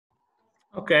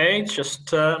Okay,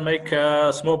 just make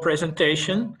a small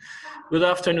presentation. Good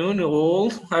afternoon, all.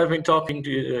 I've been talking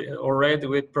to already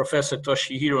with Professor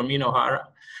Toshihiro Minohara.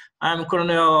 I'm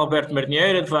Colonel Alberto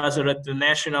Marinheiro, advisor at the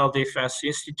National Defense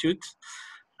Institute.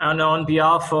 And on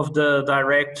behalf of the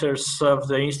directors of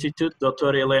the Institute,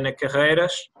 Dr. Helena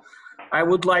Carreiras, I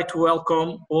would like to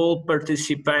welcome all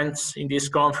participants in this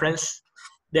conference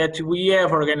that we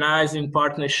have organized in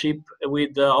partnership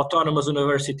with the Autonomous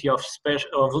University of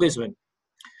Lisbon.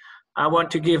 I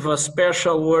want to give a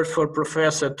special word for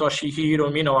Professor Toshihiro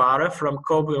Minohara from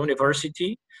Kobe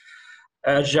University,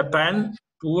 Japan,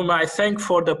 whom I thank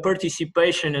for the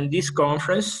participation in this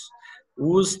conference,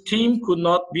 whose theme could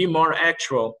not be more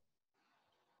actual.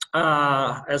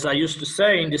 As I used to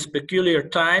say, in these peculiar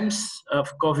times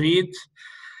of COVID,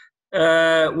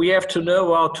 we have to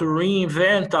know how to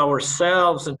reinvent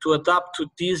ourselves and to adapt to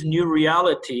this new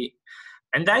reality.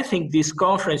 And I think these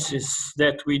conferences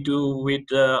that we do with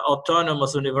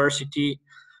Autonomous University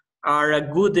are a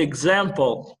good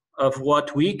example of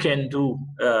what we can do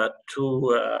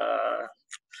to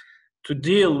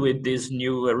deal with this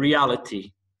new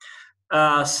reality.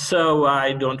 So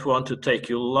I don't want to take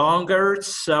you longer,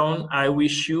 so I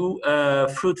wish you a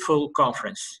fruitful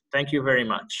conference. Thank you very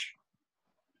much.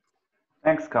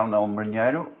 Thanks, Colonel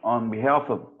Marinheiro. On behalf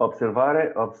of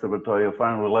OBSERVARE-Observatório of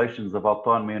Foreign Relations of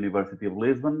Autonomous University of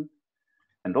Lisbon,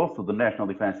 and also the National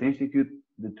Defense Institute,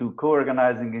 the two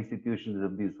co-organizing institutions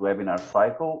of this webinar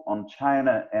cycle on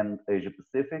China and Asia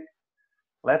Pacific,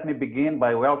 let me begin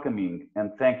by welcoming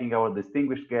and thanking our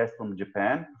distinguished guest from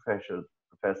Japan,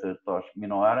 Professor Tosh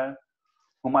Minohara,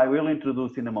 whom I will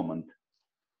introduce in a moment.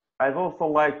 I'd also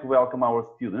like to welcome our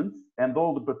students and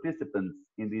all the participants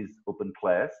in this open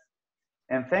class,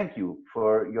 and thank you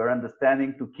for your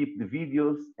understanding to keep the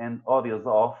videos and audios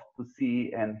off to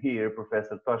see and hear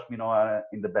Professor Tosh Minohara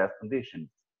in the best conditions.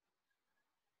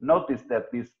 Notice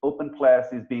that this open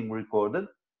class is being recorded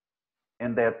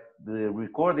and that the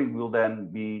recording will then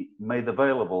be made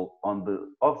available on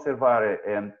the OBSERVARE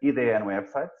and IDN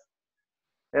websites,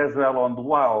 as well on the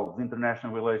WOW's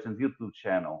International Relations YouTube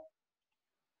channel.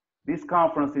 This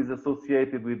conference is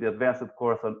associated with the Advanced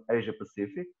Course on Asia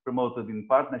Pacific, promoted in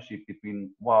partnership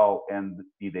between WOW and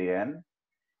IDN,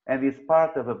 and is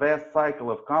part of a vast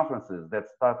cycle of conferences that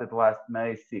started last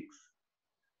May 6.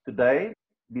 Today,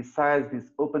 besides this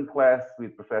open class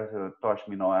with Professor Tosh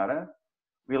Minohara,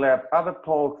 we'll have other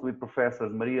talks with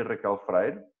Professors Maria Raquel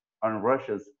Freire on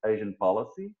Russia's Asian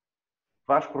policy,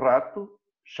 Vasco Rato,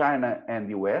 China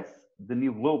and US, the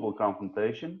new global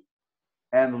confrontation,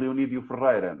 and Leonidio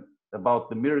Ferreira about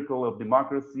the miracle of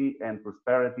democracy and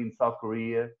prosperity in South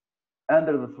Korea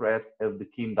under the threat of the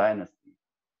Kim dynasty.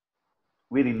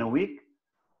 Within a week,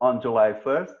 on July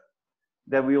 1st,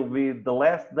 there will be the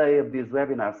last day of this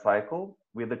webinar cycle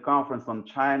with a conference on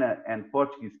China and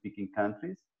Portuguese-speaking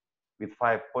countries with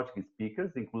 5 Portuguese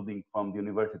speakers, including from the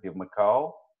University of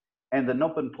Macau, and an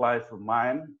open class of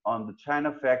mine on the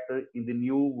China factor in the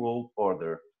new world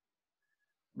order.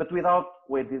 But without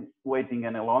waiting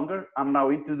any longer, I'm now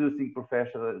introducing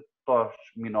Professor Tosh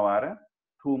Minohara,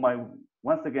 whom I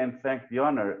once again thank the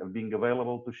honor of being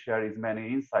available to share his many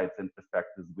insights and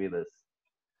perspectives with us.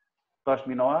 Tosh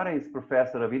Minohara is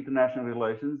Professor of International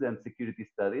Relations and Security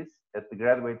Studies at the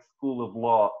Graduate School of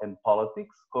Law and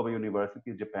Politics, Kobe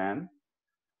University, Japan,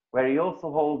 where he also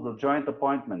holds a joint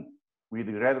appointment with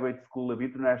the Graduate School of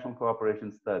International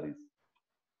Cooperation Studies.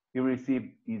 He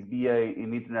received his BA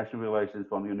in International Relations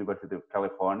from the University of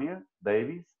California,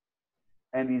 Davis,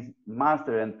 and his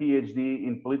Master and PhD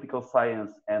in Political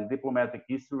Science and Diplomatic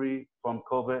History from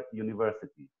Kobe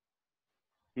University.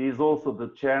 He is also the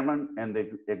Chairman and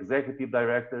the Executive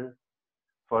Director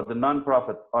for the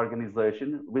nonprofit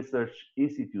organization Research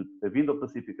Institute of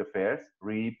Indo-Pacific Affairs,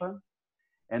 RIIPA,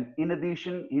 and in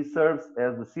addition, he serves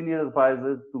as the Senior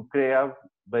Advisor to CREAV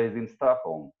based in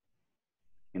Stockholm.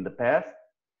 In the past,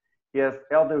 he has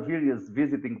held various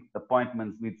visiting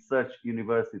appointments with such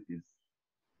universities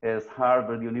as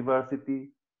Harvard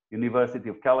University, University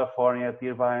of California at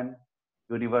Irvine,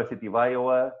 University of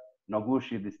Iowa,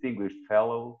 Noguchi Distinguished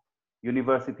Fellow,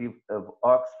 University of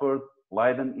Oxford,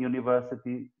 Leiden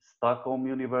University, Stockholm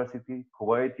University,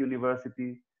 Kuwait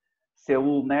University,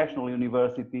 Seoul National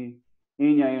University,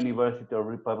 Inya University of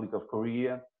Republic of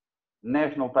Korea,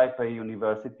 National Taipei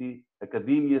University,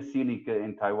 Academia Sinica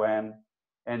in Taiwan,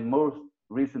 and most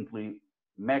recently,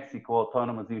 Mexico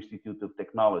Autonomous Institute of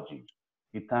Technology,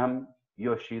 Itam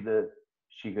Yoshida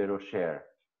Shigeru Share.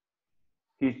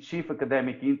 His chief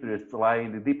academic interests lie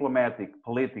in the diplomatic,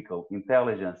 political,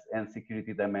 intelligence, and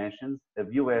security dimensions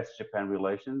of US-Japan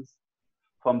relations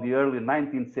from the early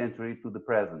 19th century to the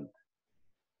present.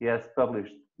 He has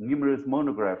published numerous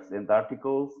monographs and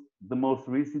articles, the most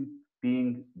recent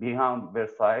being Beyond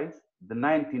Versailles, the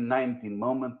 1919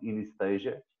 Moment in East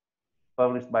Asia,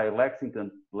 published by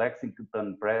Lexington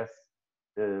Press,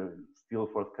 still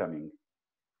forthcoming.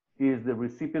 He is the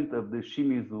recipient of the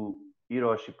Shimizu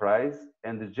Hiroshi Prize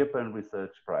and the Japan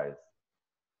Research Prize.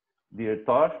 Dear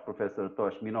Tosh, Professor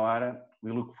Tosh Minohara,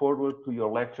 we look forward to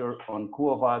your lecture on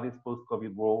Quo Vadis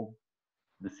Post-COVID World,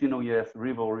 the Sino-US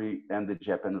rivalry, and the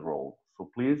Japan role. So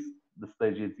please, the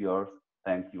stage is yours.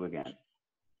 Thank you again.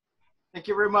 Thank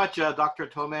you very much, Dr.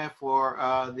 Tome, for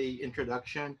the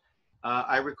introduction.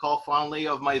 I recall fondly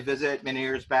of my visit many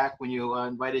years back when you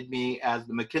invited me as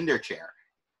the Mackinder Chair.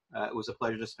 It was a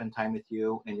pleasure to spend time with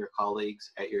you and your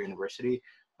colleagues at your university.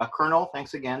 Colonel,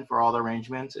 thanks again for all the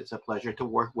arrangements. It's a pleasure to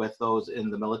work with those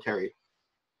in the military.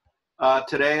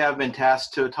 Today, I've been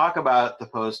tasked to talk about the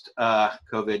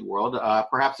post-COVID world.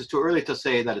 Perhaps it's too early to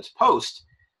say that it's post,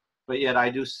 but yet I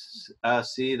do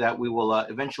see that we will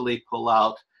eventually pull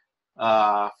out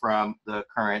from the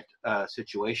current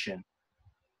situation.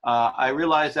 I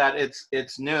realize that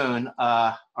it's noon,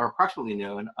 or approximately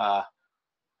noon,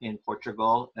 in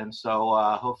Portugal, and so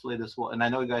hopefully this will, and I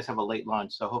know you guys have a late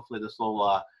lunch, so hopefully this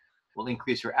will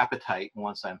increase your appetite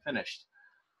once I'm finished.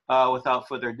 Without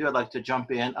further ado, I'd like to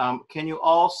jump in. Can you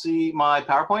all see my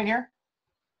PowerPoint here?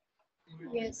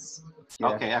 Yes.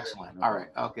 Okay, excellent. All right.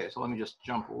 Okay, so let me just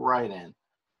jump right in.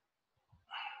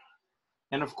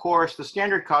 And of course, the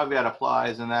standard caveat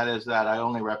applies, and that is that I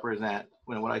only represent,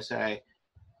 when what I say,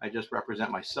 I just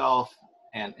represent myself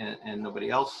and nobody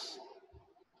else.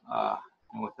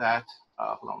 And with that,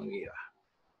 hold on, let me,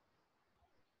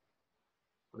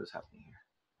 what is happening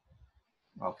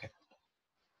here? Okay,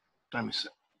 let me see.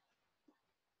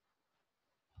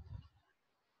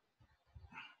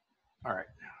 All right.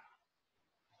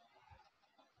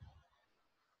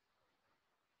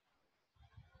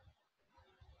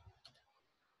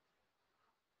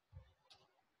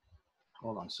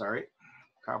 Hold on, sorry.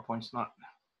 PowerPoint's not,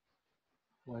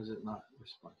 why is it not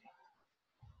responding?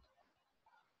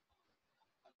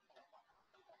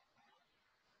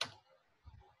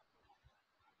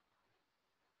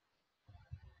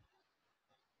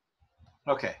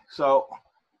 Okay, so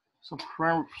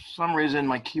for some reason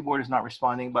my keyboard is not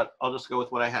responding, but I'll just go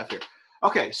with what I have here.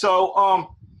 Okay, so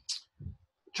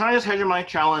China's hegemonic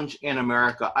challenge in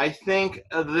America. I think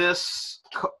this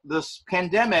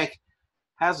pandemic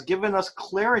has given us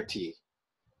clarity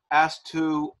as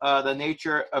to the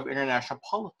nature of international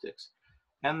politics,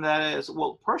 and that is,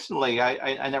 well, personally,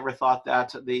 I never thought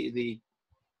that the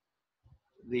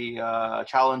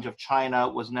challenge of China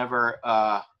was never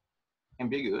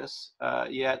ambiguous,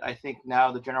 yet I think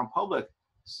now the general public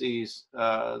sees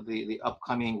the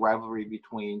upcoming rivalry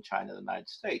between China and the United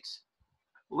States.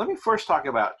 Let me first talk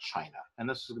about China, and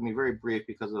this is going to be very brief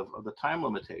because of the time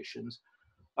limitations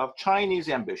of Chinese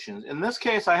ambitions. In this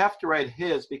case, I have to write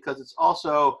his because it's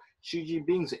also Xi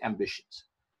Jinping's ambitions.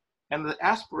 And the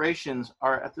aspirations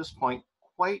are at this point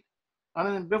quite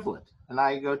unambivalent. And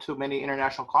I go to many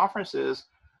international conferences,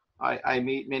 I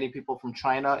meet many people from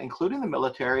China, including the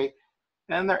military,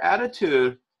 and their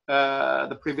attitude,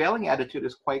 the prevailing attitude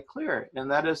is quite clear,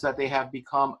 and that is that they have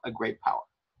become a great power.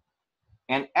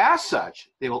 And as such,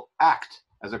 they will act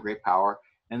as a great power,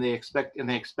 and they expect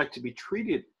to be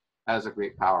treated as a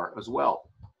great power as well.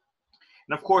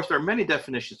 And of course, there are many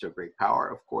definitions of great power,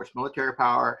 of course, military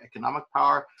power, economic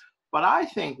power, but I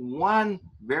think one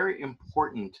very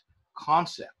important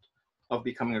concept of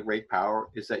becoming a great power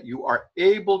is that you are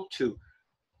able to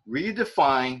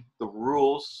redefine the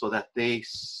rules so that they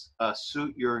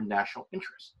suit your national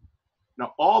interests.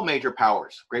 Now, all major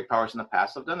powers, great powers in the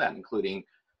past have done that, including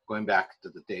going back to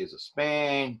the days of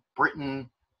Spain, Britain,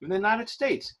 even the United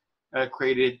States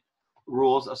created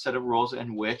rules, a set of rules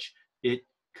in which it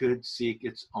could seek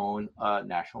its own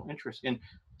national interest. And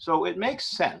so it makes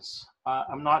sense.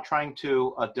 I'm not trying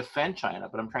to defend China,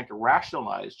 but I'm trying to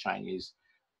rationalize Chinese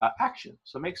action.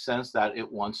 So it makes sense that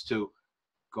it wants to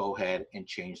go ahead and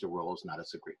change the rules, not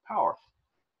as a great power.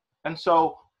 And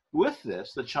so with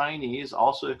this, the Chinese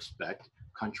also expect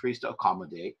countries to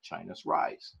accommodate China's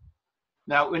rise.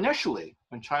 Now, initially,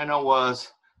 when China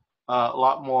was a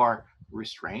lot more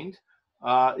restrained,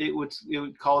 it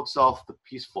would call itself the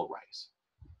peaceful rise.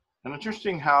 And it's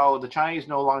interesting how the Chinese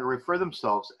no longer refer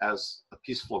themselves as a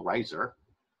peaceful riser.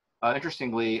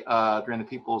 Interestingly, during the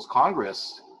People's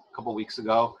Congress a couple of weeks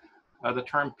ago, the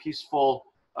term peaceful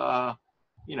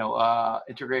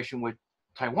integration with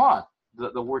Taiwan,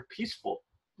 the word peaceful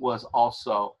was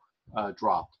also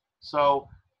dropped. So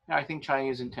I think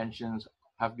Chinese intentions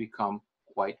have become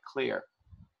quite clear.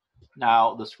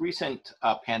 Now, this recent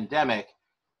pandemic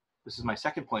this is my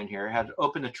second point here, had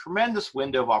opened a tremendous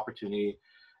window of opportunity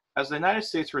as the United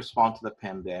States' response to the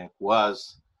pandemic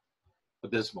was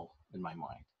abysmal in my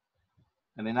mind.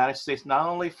 And the United States not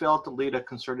only failed to lead a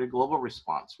concerted global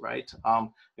response, right?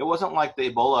 It wasn't like the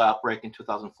Ebola outbreak in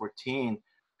 2014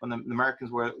 when the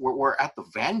Americans were at the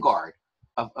vanguard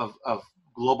of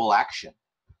global action.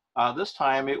 This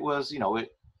time it was,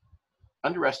 it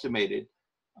underestimated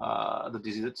the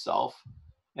disease itself,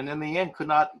 and in the end could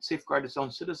not safeguard its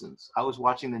own citizens. I was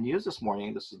watching the news this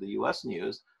morning. This is the U.S.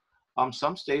 news.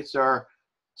 Some states are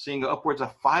seeing upwards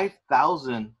of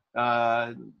 5,000,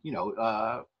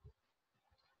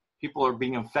 people are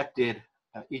being infected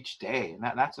each day, and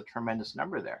that's a tremendous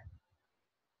number there.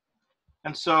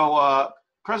 And so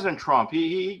President Trump,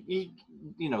 he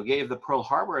gave the Pearl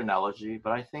Harbor analogy,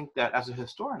 but I think that as a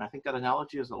historian, I think that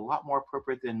analogy is a lot more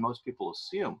appropriate than most people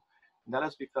assume. And that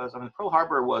is because, Pearl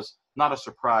Harbor was not a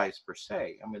surprise per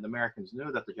se. The Americans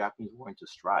knew that the Japanese were going to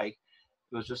strike.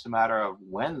 It was just a matter of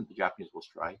when the Japanese will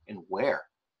strike and where.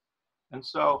 And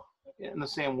so in the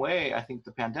same way, I think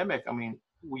the pandemic,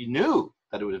 we knew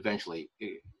that it would eventually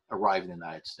arrive in the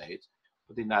United States,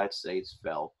 but the United States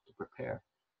failed to prepare.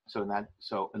 So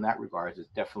in that regard, it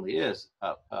definitely is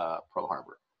Pearl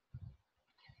Harbor.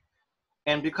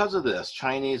 And because of this,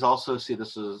 Chinese also see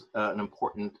this as an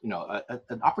important,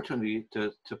 an opportunity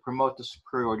to promote the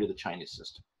superiority of the Chinese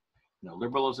system.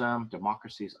 Liberalism,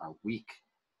 democracies are weak.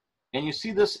 And you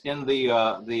see this in the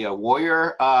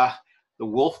warrior, the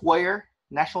wolf warrior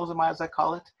nationalism, as I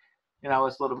call it.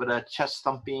 It's a little bit of chest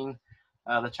thumping.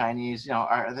 The Chinese,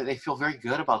 they feel very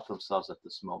good about themselves at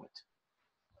this moment.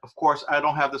 Of course, I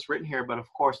don't have this written here, but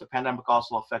of course, the pandemic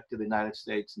also affected the United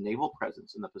States naval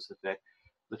presence in the Pacific.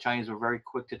 The Chinese were very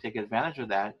quick to take advantage of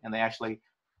that, and they actually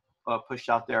pushed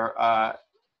out their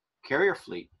carrier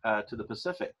fleet to the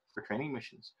Pacific for training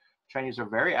missions. Chinese are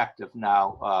very active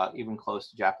now, even close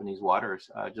to Japanese waters.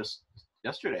 Just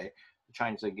yesterday, the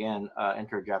Chinese again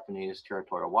entered Japanese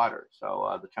territorial waters.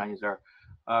 So the Chinese are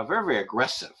very, very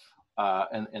aggressive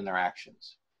in their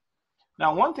actions.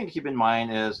 Now, one thing to keep in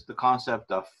mind is the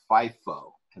concept of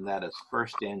FIFO, and that is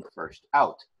first in, first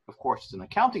out. Of course, it's an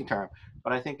accounting term,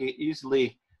 but I think it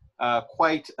easily,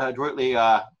 quite adroitly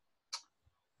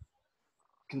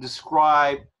can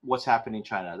describe what's happening in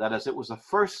China. That is, it was the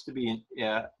first to be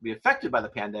affected by the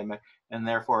pandemic, and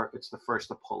therefore it's the first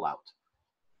to pull out.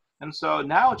 And so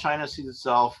now China sees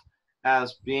itself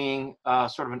as being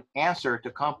sort of an answer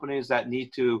to companies that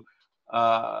need to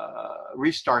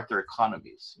restart their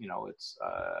economies. It's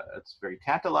very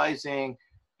tantalizing,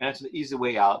 and it's an easy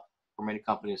way out for many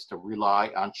companies to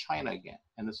rely on China again.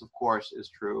 And this, of course, is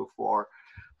true for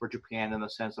Japan in the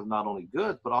sense of not only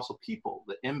goods, but also people.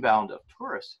 The inbound of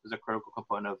tourists is a critical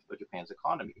component of Japan's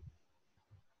economy.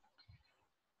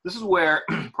 This is where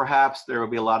perhaps there will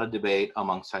be a lot of debate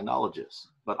among sinologists.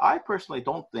 But I personally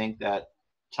don't think that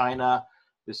China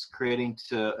is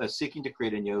seeking to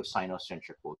create a new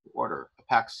Sino-centric world order, a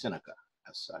Pax Sinica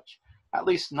as such, at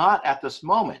least not at this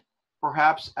moment.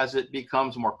 Perhaps as it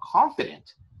becomes more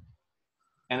confident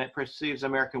and it perceives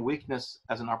American weakness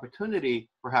as an opportunity,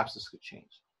 perhaps this could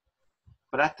change.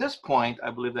 But at this point, I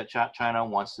believe that China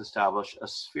wants to establish a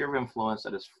sphere of influence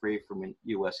that is free from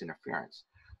US interference.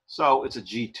 So it's a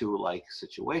G2-like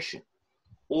situation.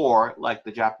 Or like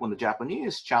when the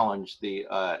Japanese challenged the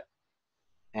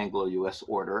Anglo-US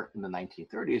order in the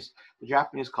 1930s, the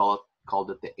Japanese called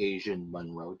it the Asian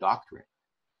Monroe Doctrine.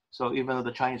 So even though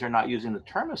the Chinese are not using the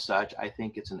term as such, I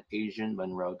think it's an Asian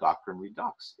Monroe Doctrine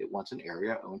redux. It wants an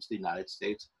area in which the United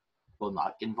States will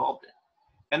not get involved in.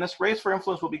 And this race for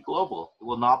influence will be global. It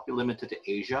will not be limited to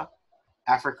Asia.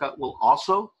 Africa will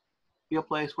also be a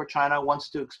place where China wants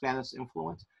to expand its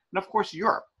influence. And of course,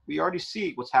 Europe. We already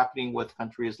see what's happening with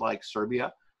countries like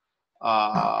Serbia,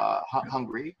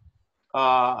 Hungary,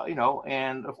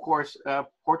 and of course,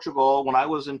 Portugal. When I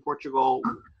was in Portugal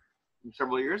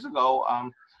several years ago,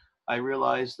 I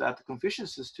realized that the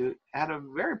Confucius Institute had a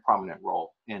very prominent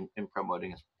role in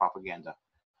promoting its propaganda.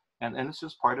 And this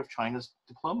is part of China's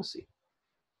diplomacy.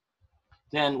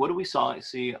 Then what do we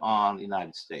see on the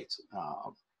United States?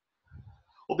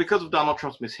 Well, because of Donald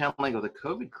Trump's mishandling of the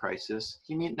COVID crisis,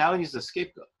 now he needs a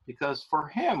scapegoat. Because for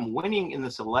him, winning in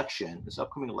this election, this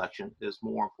upcoming election, is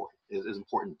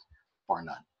important, bar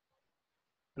none.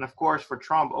 And of course, for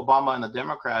Trump, Obama and the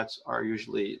Democrats are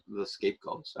usually the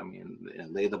scapegoats.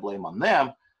 Lay the blame on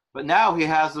them. But now he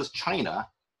has this China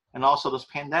and also this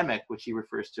pandemic, which he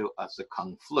refers to as the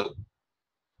Kung Flu.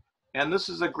 And this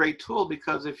is a great tool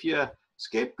because if you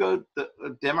scapegoat the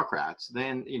Democrats,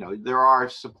 then there are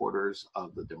supporters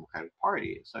of the Democratic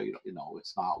Party. So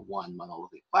it's not one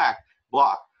monolithic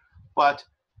block. But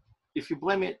if you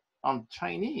blame it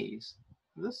Chinese,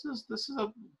 this is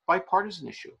a bipartisan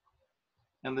issue.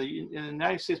 And the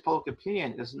United States public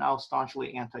opinion is now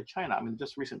staunchly anti-China. I mean,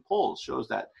 just recent polls shows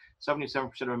that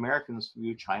 77% of Americans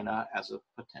view China as a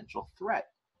potential threat.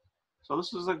 So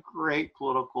this is a great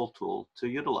political tool to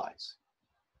utilize.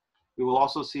 We will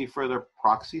also see further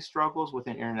proxy struggles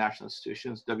within international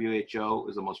institutions. WHO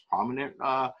is the most prominent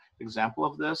example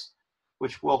of this,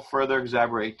 which will further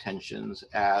exacerbate tensions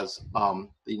as the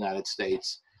United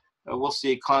States will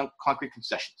see concrete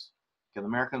concessions. Okay, the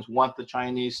Americans want the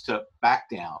Chinese to back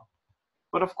down.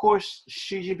 But of course,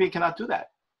 Xi Jinping cannot do that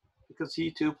because he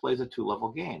too plays a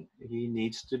two-level game. He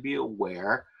needs to be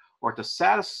aware or to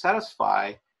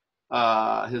satisfy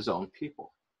his own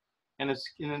people. And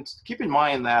it's keep in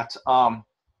mind that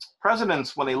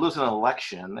presidents, when they lose an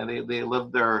election, and they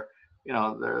live their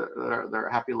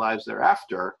happy lives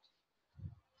thereafter.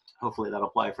 Hopefully that'll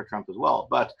apply for Trump as well.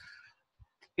 But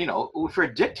if you're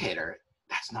a dictator,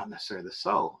 that's not necessarily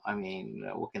so. I mean,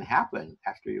 what can happen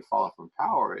after you've fallen from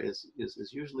power is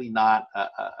usually not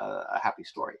a happy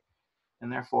story.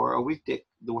 And therefore, the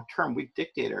term weak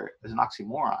dictator is an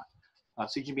oxymoron.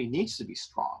 Xi Jinping needs to be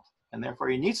strong, and therefore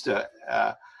he needs to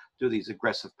do these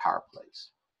aggressive power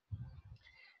plays.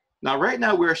 Now, right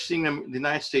now, we're seeing the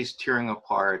United States tearing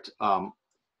apart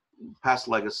past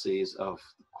legacies of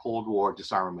Cold War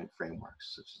disarmament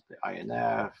frameworks, such as the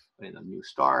INF, New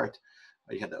START.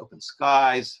 You had the open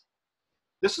skies.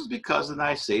 This is because the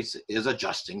United States is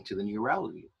adjusting to the new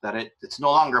reality, that it's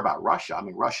no longer about Russia. I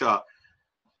mean, Russia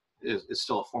is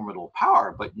still a formidable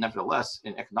power, but nevertheless,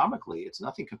 economically, it's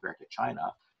nothing compared to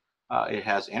China. It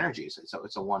has energy, so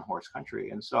it's a one-horse country.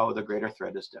 And so the greater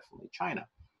threat is definitely China.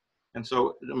 And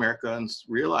so Americans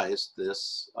realize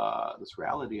this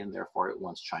reality, and therefore it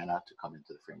wants China to come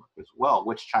into the framework as well,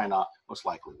 which China most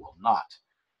likely will not.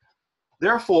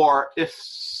 Therefore, if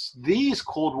these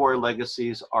Cold War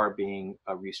legacies are being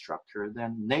restructured,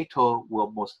 then NATO will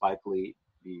most likely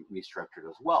be restructured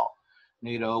as well.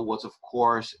 NATO was, of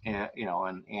course,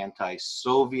 an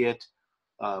anti-Soviet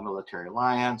military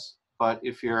alliance, but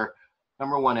if your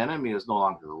number one enemy is no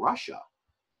longer Russia,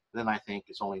 then I think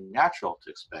it's only natural to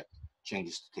expect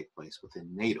changes to take place within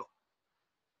NATO.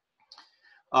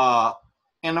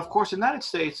 And of course, the United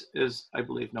States is, I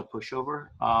believe, no pushover.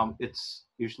 It's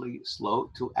usually slow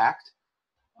to act,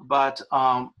 but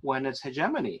when its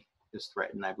hegemony is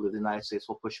threatened, I believe the United States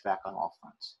will push back on all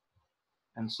fronts.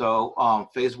 And so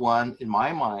phase one, in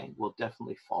my mind, will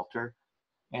definitely falter,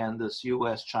 and this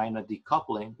US-China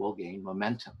decoupling will gain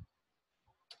momentum.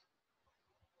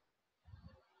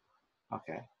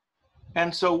 Okay,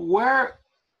 and so where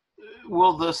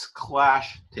will this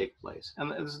clash take place?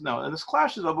 And this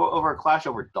clash is over a clash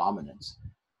over dominance.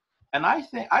 And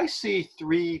I see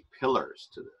three pillars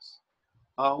to this.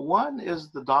 One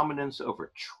is the dominance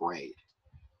over trade.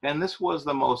 And this was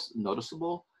the most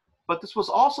noticeable, but this was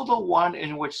also the one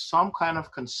in which some kind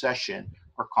of concession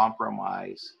or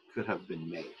compromise could have been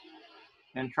made.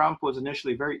 And Trump was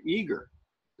initially very eager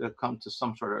to come to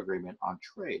some sort of agreement on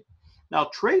trade. Now,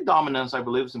 trade dominance, I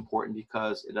believe, is important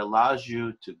because it allows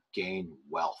you to gain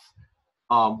wealth.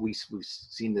 We've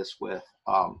seen this with,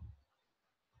 I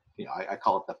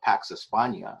call it the Pax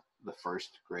España, the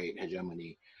first great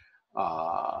hegemony,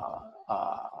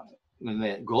 in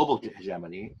the global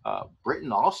hegemony.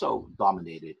 Britain also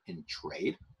dominated in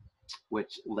trade,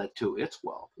 which led to its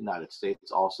wealth. The United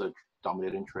States also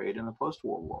dominated in trade in the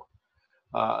post-war world.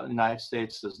 The United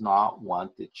States does not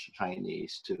want the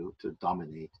Chinese to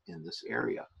dominate in this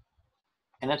area.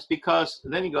 And it's because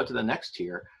then you go to the next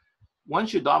tier.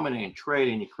 Once you dominate in trade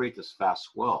and you create this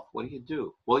vast wealth, what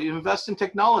do? Well, you invest in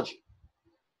technology.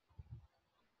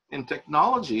 And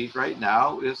technology right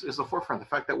now is the forefront. The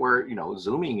fact that we're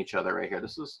Zooming each other right here,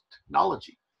 this is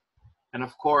technology. And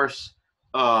of course,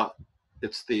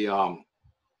 it's the,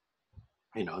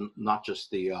 not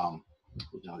just the,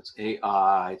 it's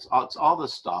AI, it's all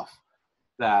this stuff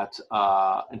that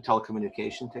in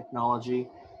telecommunication technology,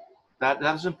 that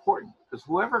is important because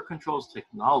whoever controls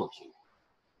technology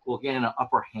will gain an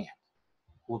upper hand,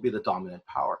 will be the dominant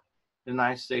power. The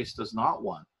United States does not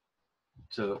want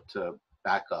to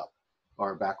back up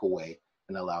or back away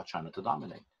and allow China to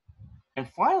dominate. And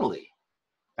finally,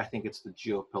 I think it's the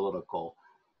geopolitical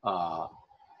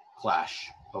clash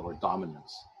over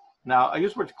dominance. Now, I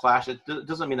use the word clash. It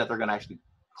doesn't mean that they're going to actually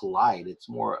collide. It's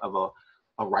more of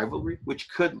a rivalry, which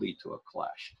could lead to a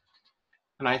clash.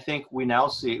 And I think we now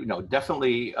see,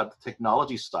 definitely at the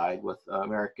technology side with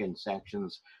American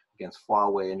sanctions against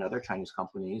Huawei and other Chinese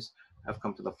companies have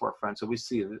come to the forefront. So we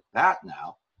see that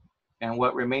now. And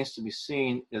what remains to be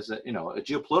seen is a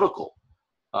geopolitical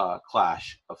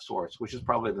clash of sorts, which is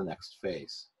probably the next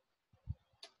phase.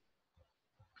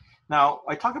 Now,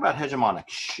 I talk about hegemonic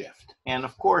shift, and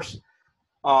of course,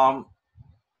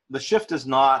 the shift is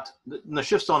not, the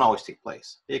shifts don't always take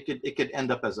place. It could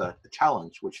end up as a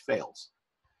challenge which fails.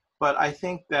 But I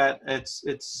think that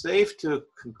it's safe to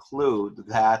conclude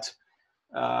that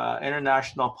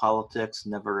international politics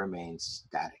never remains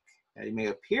static. It may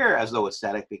appear as though it's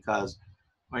static because,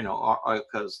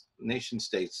 because nation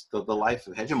states, the life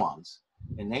of hegemons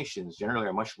in nations generally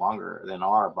are much longer than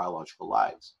our biological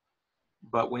lives.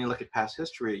 But when you look at past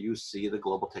history, you see the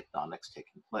global tectonics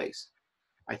taking place.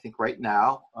 I think right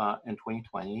now, in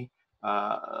 2020,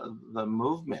 the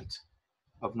movement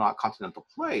of not continental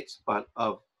plates, but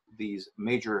of these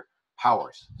major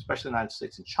powers, especially the United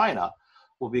States and China,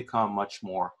 will become much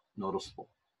more noticeable.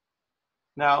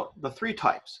 Now, the three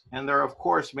types, and there are of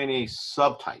course many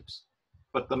subtypes,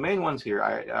 but the main ones here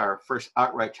are first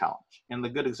outright challenge. And the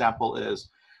good example is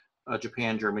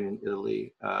Japan, Germany, and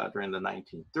Italy during the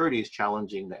 1930s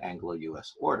challenging the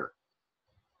Anglo-US order.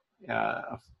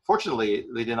 Fortunately,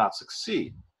 they did not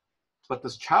succeed, but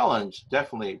this challenge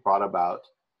definitely brought about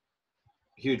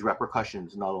huge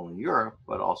repercussions not only in Europe,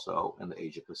 but also in the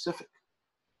Asia Pacific.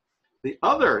 The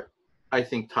other, I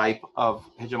think, type of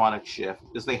hegemonic shift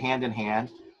is the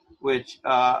hand-in-hand, which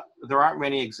there aren't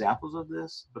many examples of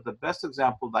this, but the best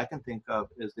example that I can think of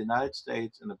is the United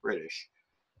States and the British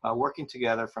working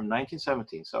together from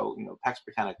 1917. So, Pax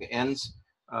Britannica ends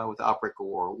with the outbreak of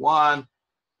World War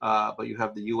I, but you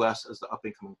have the US as the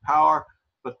up-and-coming power,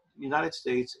 but the United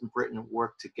States and Britain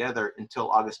worked together until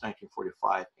August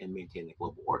 1945 in maintaining the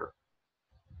global order.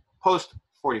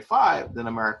 Post-45, then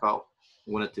America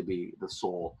wanted to be the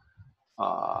sole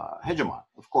hegemon.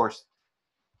 Of course,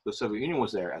 the Soviet Union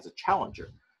was there as a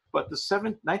challenger, but the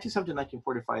 1917 to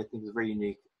 1945, I think, is a very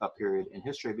unique period in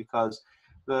history because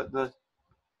the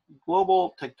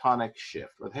global tectonic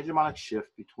shift, or the hegemonic shift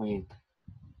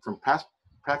from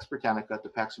Pax Britannica to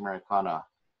Pax Americana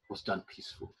was done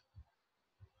peacefully.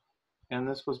 And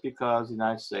this was because the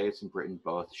United States and Britain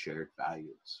both shared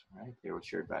values, right? They were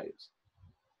shared values.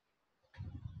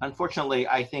 Unfortunately,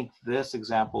 I think this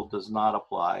example does not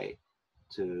apply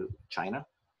to China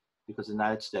because the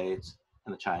United States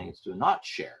and the Chinese do not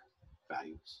share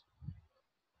values.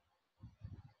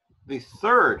 The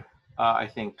third, I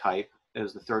think, type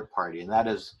is the third party, and that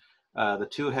is the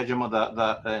two hegemon.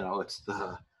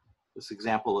 This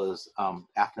example is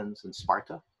Athens and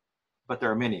Sparta, but there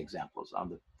are many examples on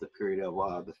the period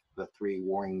of the three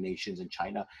warring nations in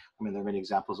China. I mean, there are many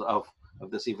examples of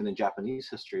this even in Japanese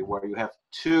history, where you have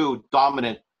two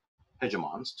dominant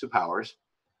hegemons, two powers.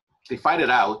 They fight it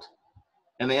out,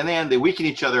 and in the end, they weaken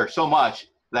each other so much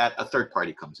that a third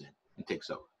party comes in and takes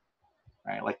over.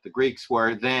 Right? Like the Greeks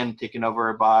were then taken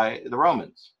over by the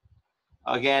Romans.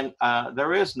 Again,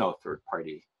 there is no third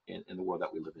party in the world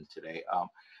that we live in today.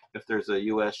 If there's a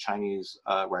US-Chinese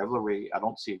rivalry, I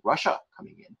don't see Russia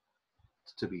coming in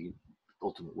to be the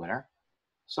ultimate winner.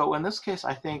 So in this case,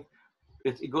 I think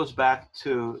it goes back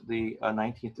to the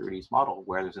 1930s model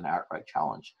where there's an outright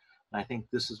challenge. And I think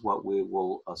this is what we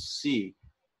will see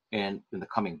in the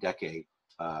coming decade.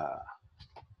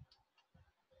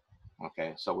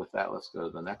 Okay, so with that, let's go to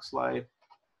the next slide.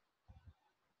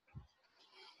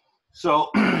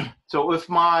 So, so if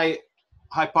my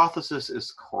hypothesis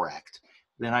is correct,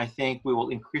 then I think we will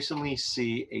increasingly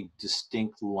see a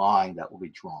distinct line that will be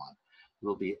drawn. It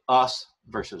will be us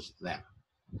versus them.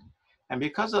 And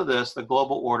because of this, the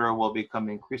global order will become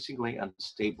increasingly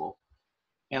unstable.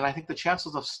 And I think the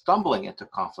chances of stumbling into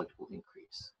conflict will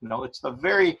increase. It's the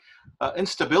very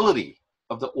instability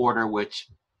of the order which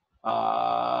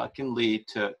can lead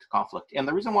to conflict. And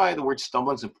the reason why the word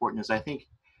stumbling is important is I think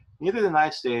neither the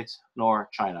United States nor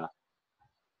China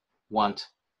want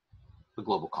the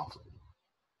global conflict.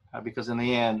 Because in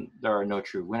the end, there are no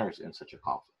true winners in such a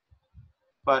conflict.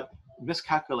 But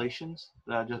miscalculations,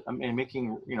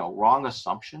 making wrong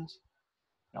assumptions.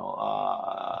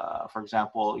 For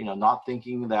example, not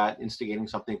thinking that instigating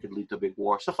something could lead to a big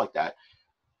war, stuff like that.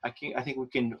 I think we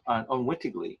can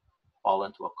unwittingly fall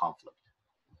into a conflict.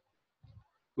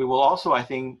 We will also, I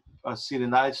think, see the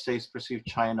United States perceive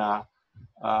China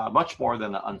much more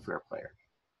than an unfair player.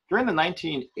 During the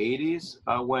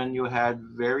 1980s, when you had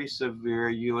very severe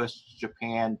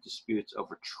US-Japan disputes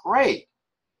over trade,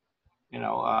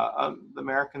 the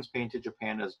Americans painted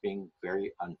Japan as being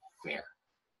very unfair.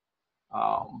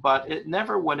 But it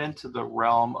never went into the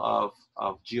realm of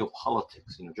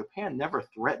geopolitics. Japan never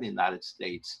threatened the United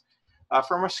States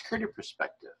from a security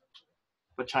perspective,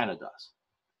 but China does.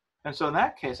 And so in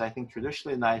that case, I think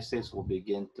traditionally the United States will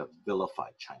begin to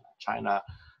vilify China. China,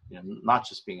 not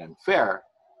just being unfair,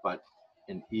 but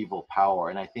an evil power.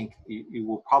 And I think you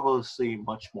will probably see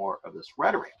much more of this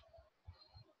rhetoric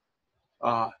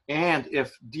And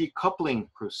if decoupling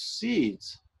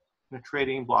proceeds, the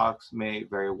trading blocs may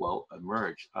very well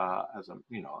emerge. As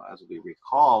we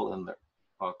recall,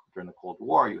 during the Cold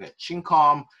War, you had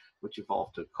CHINCOM, which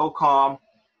evolved to COCOM,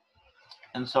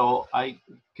 and so I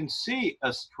can see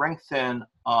a strengthened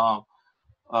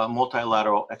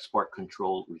multilateral export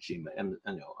control regime,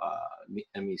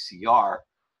 MECR,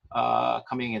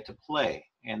 coming into play.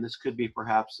 And this could be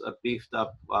perhaps a beefed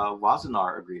up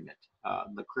Wassenaar agreement.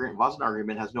 The current Wassenaar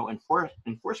agreement has no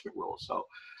enforcement rules. So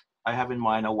I have in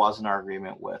mind a Wassenaar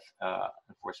agreement with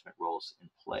enforcement rules in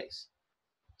place.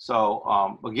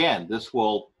 So again, this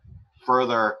will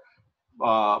further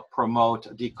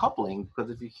promote decoupling, because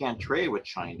if you can't trade with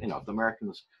China, if the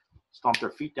Americans stomp their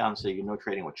feet down and say you're no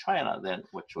trading with China, then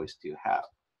what choice do you have?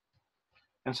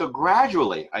 And so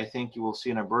gradually, I think you will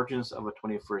see an emergence of a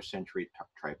 21st century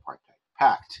tripartite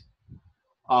pact.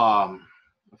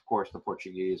 Of course, the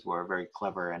Portuguese were very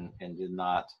clever and did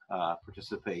not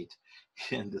participate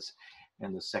in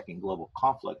the second global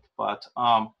conflict. But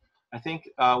I think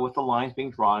with the lines being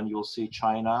drawn, you'll see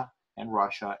China and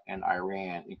Russia and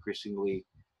Iran increasingly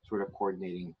sort of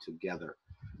coordinating together.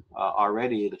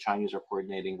 Already, the Chinese are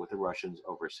coordinating with the Russians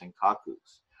over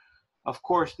Senkakus. Of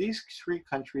course, these three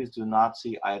countries do not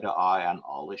see eye to eye on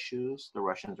all issues. The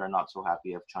Russians are not so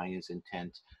happy of Chinese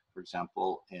intent, for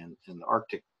example, in the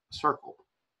Arctic Circle.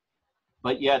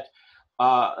 But yet,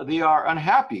 they are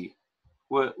unhappy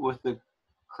with the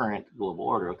current global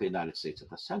order, with the United States at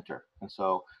the center. And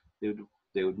so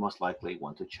they would most likely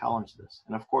want to challenge this.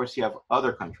 And of course, you have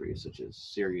other countries such as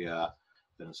Syria,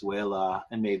 Venezuela,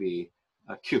 and maybe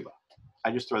Cuba.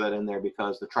 I just throw that in there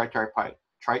because the tripartite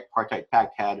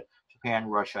pact had Japan,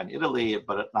 Russia, and Italy,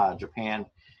 but not Japan,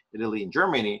 Italy, and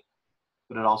Germany,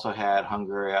 but it also had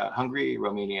Hungary,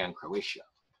 Romania, and Croatia.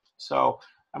 So,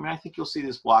 I mean, I think you'll see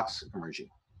these blocs emerging.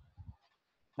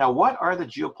 Now, what are the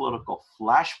geopolitical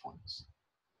flashpoints?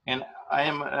 And I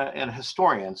am a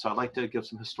historian, so I'd like to give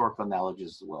some historical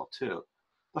analogies as well, too.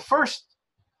 The first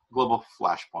global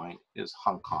flashpoint is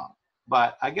Hong Kong,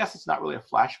 but I guess it's not really a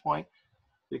flashpoint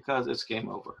because it's game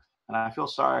over. And I feel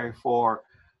sorry for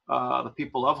the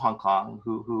people of Hong Kong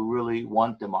who really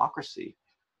want democracy,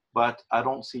 but I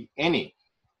don't see any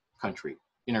country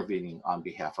intervening on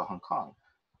behalf of Hong Kong.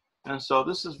 And so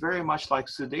this is very much like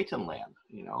Sudetenland.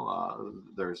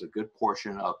 There's a good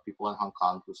portion of people in Hong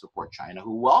Kong who support China,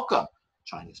 who welcome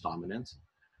Chinese dominance.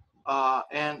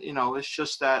 And it's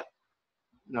just that,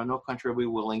 no country will be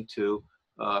willing to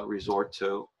resort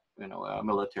to, a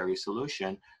military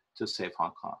solution to save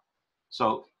Hong Kong.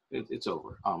 So it's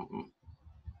over.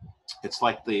 It's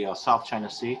like the South China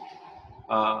Sea.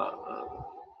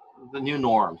 The new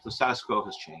norms, the status quo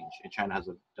has changed, and China has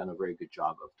done a very good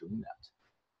job of doing that.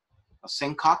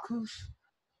 Senkakus,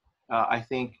 I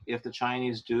think if the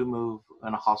Chinese do move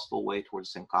in a hostile way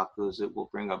towards Senkakus, it will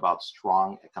bring about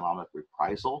strong economic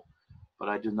reprisal, but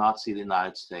I do not see the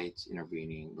United States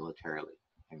intervening militarily.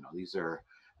 These are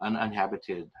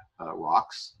uninhabited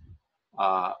rocks,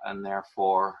 and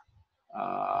therefore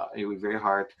it would be very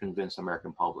hard to convince the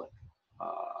American public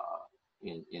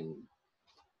in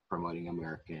promoting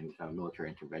American military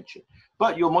intervention.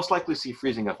 But you'll most likely see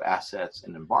freezing of assets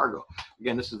and embargo.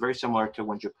 Again, this is very similar to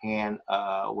when Japan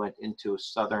went into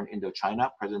southern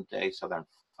Indochina, present-day southern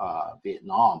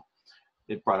Vietnam.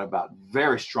 It brought about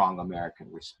very strong American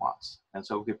response. And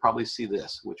so we could probably see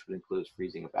this, which would include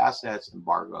freezing of assets,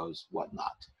 embargoes,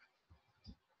 whatnot.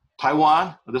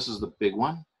 Taiwan, this is the big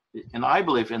one. And I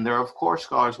believe, and there are, of course,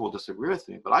 scholars will disagree with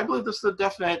me, but I believe this is a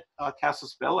definite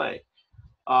casus belli.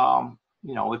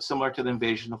 It's similar to the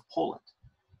invasion of Poland.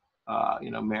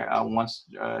 Once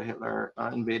Hitler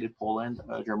invaded Poland,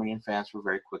 Germany and France were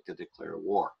very quick to declare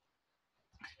war.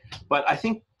 But I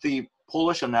think the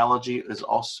Polish analogy is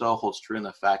also holds true in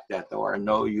the fact that there are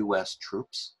no U.S.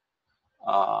 troops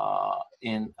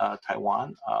in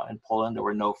Taiwan. In Poland, there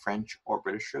were no French or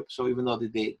British troops. So even though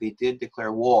they did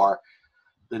declare war,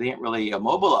 they didn't really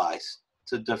mobilize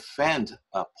to defend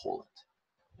Poland.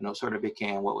 It sort of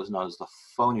became what was known as the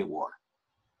phony war.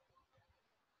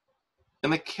 In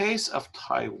the case of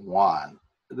Taiwan,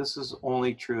 this is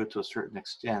only true to a certain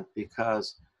extent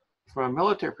because from a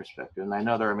military perspective, and I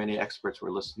know there are many experts who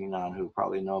are listening on who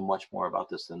probably know much more about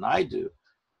this than I do,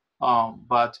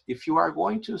 but if you are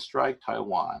going to strike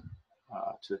Taiwan,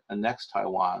 to annex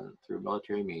Taiwan through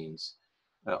military means,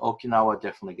 Okinawa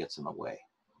definitely gets in the way.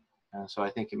 And so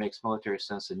I think it makes military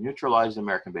sense to neutralize the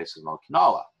American bases in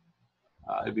Okinawa.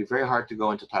 It'd be very hard to go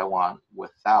into Taiwan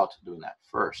without doing that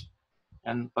first.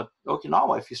 But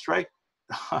Okinawa, if you strike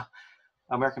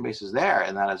American bases there,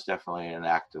 and that is definitely an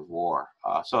active war.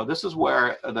 So this is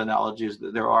where the analogies,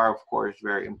 there are, of course,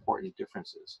 very important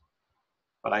differences.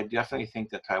 But I definitely think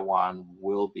that Taiwan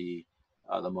will be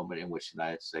the moment in which the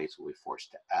United States will be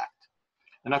forced to act.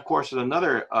 And of course, there's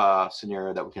another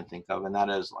scenario that we can think of, and that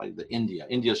is like India.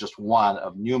 India is just one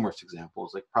of numerous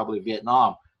examples, like probably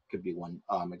Vietnam could be one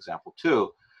example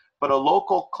too. But a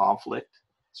local conflict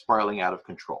spiraling out of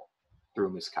control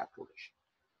through miscalculation.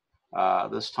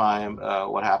 This time,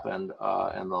 what happened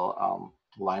in the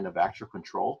line of actual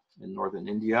control in northern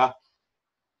India,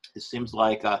 it seems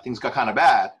like things got kind of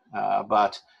bad,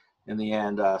 but in the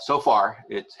end, so far,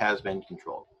 it has been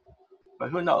controlled. But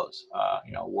who knows?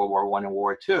 World War I and World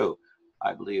War II,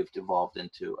 I believe, devolved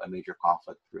into a major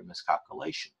conflict through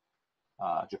miscalculation.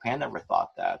 Japan never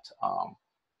thought that,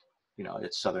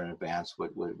 its southern advance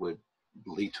would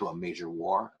lead to a major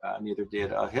war. Neither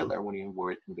did Hitler when he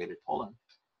invaded Poland.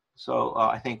 So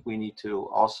I think we need to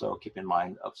also keep in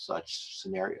mind of such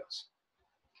scenarios.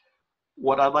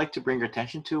 What I'd like to bring your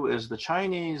attention to is the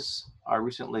Chinese are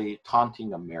recently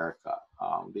taunting America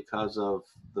because of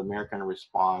the American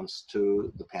response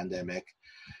to the pandemic,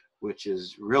 which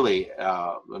is really,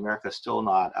 America is still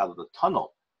not out of the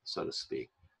tunnel, so to speak.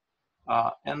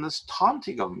 And this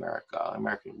taunting of America,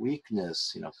 American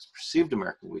weakness, this perceived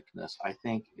American weakness, I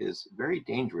think is very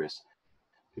dangerous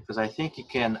because I think it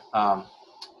can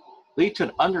lead to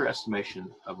an underestimation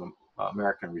of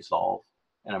American resolve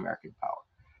and American power.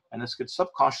 And this could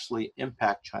subconsciously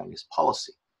impact Chinese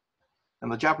policy.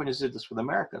 And the Japanese did this with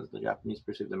Americans. The Japanese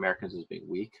perceived Americans as being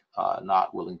weak,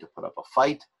 not willing to put up a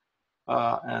fight.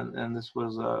 And this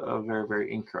was a very,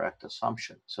 very incorrect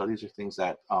assumption. So these are things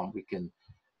that we can,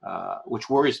 which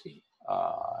worries me.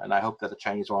 And I hope that the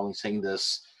Chinese are only saying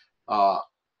this on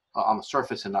the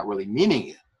surface and not really meaning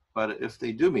it. But if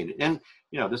they do mean it, and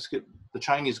this could, the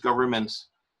Chinese government's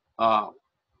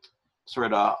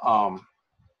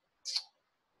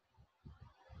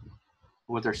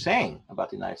what they're saying about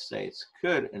the United States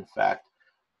could, in fact,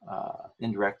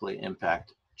 indirectly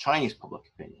impact Chinese public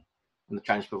opinion. And the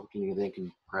Chinese public opinion then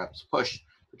can perhaps push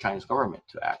the Chinese government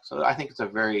to act. So I think it's a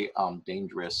very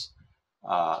dangerous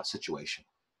situation.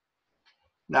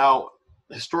 Now,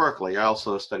 historically, I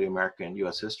also study American and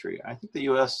U.S. history. I think the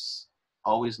U.S.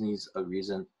 always needs a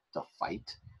reason to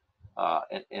fight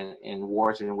in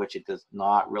wars in which it does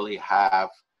not really have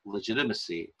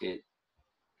legitimacy. It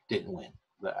didn't win.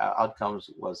 The outcomes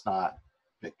was not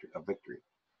a victory.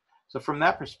 So from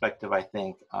that perspective, I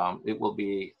think it will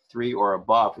be 3 or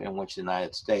above in which the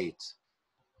United States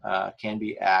can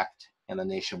be act and the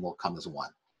nation will come as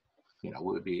one. It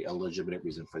would be a legitimate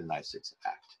reason for the United States to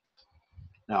act.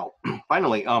 Now,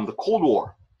 finally, the Cold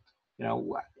War.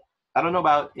 I don't know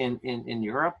about in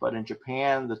Europe, but in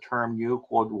Japan, the term New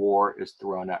Cold War is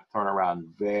thrown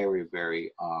around very,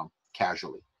 very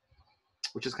casually,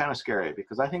 which is kind of scary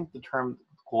because I think the term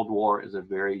Cold War is a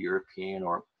very European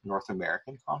or North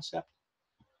American concept.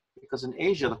 Because in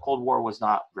Asia, the Cold War was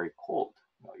not very cold.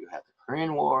 You had the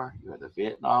Korean War, you had the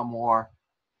Vietnam War.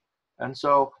 And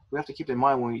so we have to keep in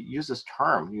mind when we use this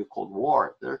term, New Cold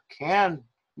War, there can,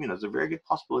 there's a very good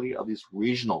possibility of these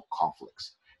regional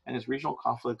conflicts. And these regional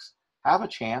conflicts have a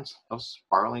chance of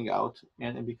spiraling out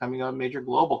and becoming a major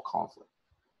global conflict.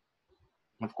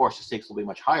 And of course, the stakes will be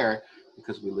much higher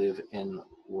because we live in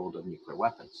a world of nuclear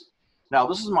weapons. Now,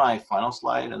 this is my final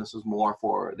slide, and this is more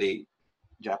for the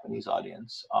Japanese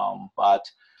audience, but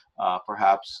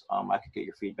perhaps I could get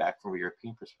your feedback from a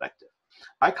European perspective.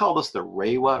 I call this the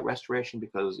Reiwa restoration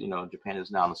because, Japan is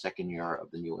now in the second year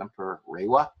of the new emperor,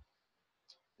 Reiwa.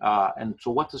 And so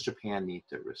what does Japan need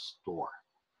to restore?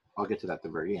 I'll get to that at the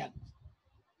very end.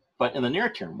 But in the near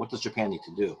term, what does Japan need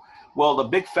to do? Well, the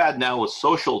big fad now is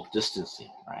social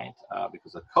distancing, right?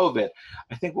 Because of COVID,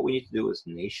 I think what we need to do is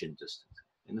nation distancing.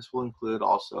 And this will include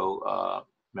also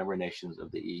member nations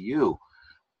of the EU.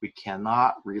 We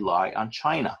cannot rely on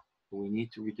China. We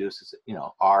need to reduce,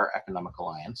 our economic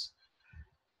alliance,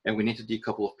 and we need to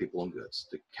decouple of people and goods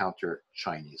to counter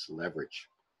Chinese leverage.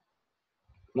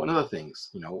 One of the things,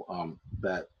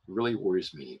 that really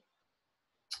worries me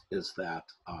is that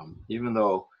even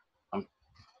though I'm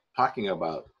talking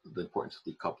about the importance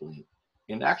of decoupling,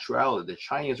 in actuality, the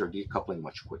Chinese are decoupling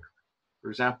much quicker. For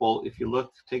example, if you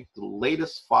take the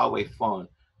latest Huawei phone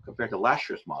compared to last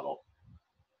year's model,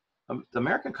 the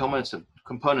American components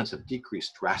have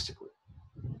decreased drastically.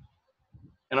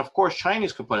 And of course,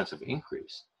 Chinese components have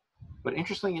increased. But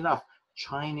interestingly enough,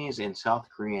 Chinese and South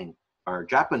Korean, or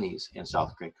Japanese and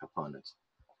South Korean components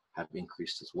have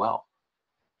increased as well.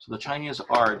 So the Chinese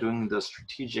are doing the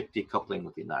strategic decoupling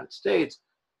with the United States,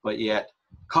 but yet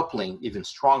coupling even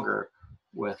stronger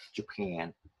with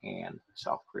Japan and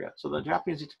South Korea. So the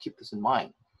Japanese need to keep this in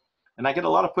mind. And I get a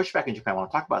lot of pushback in Japan when I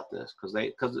talk about this because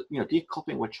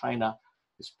decoupling with China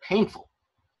is painful.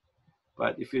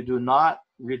 But if you do not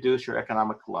reduce your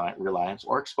economic reliance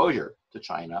or exposure to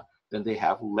China, then they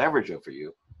have leverage over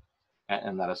you,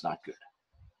 and that is not good.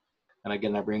 And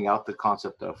again, I bring out the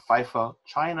concept of FIFA.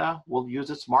 China will use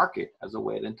its market as a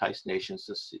way to entice nations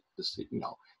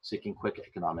seeking quick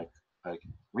economic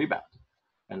rebound.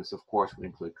 And this, of course, would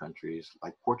include countries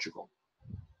like Portugal.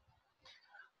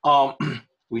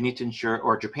 We need to ensure,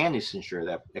 or Japan needs to ensure,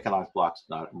 that economic blocks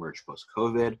do not emerge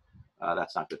post-COVID.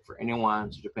 That's not good for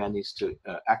anyone. So Japan needs to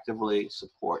actively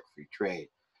support free trade.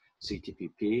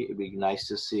 CTPP, it'd be nice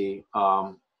to see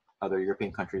other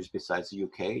European countries besides the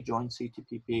UK join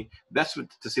CTPP. Best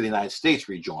to see the United States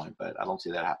rejoin, but I don't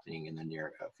see that happening in the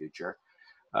near future.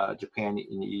 Japan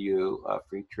and EU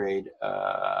free trade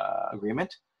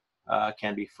agreement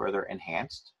can be further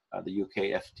enhanced. The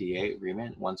UK FTA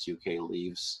agreement, once UK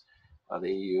leaves the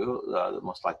EU,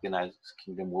 most likely the United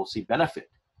Kingdom will see benefit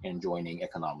in joining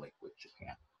economically with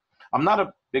Japan. I'm not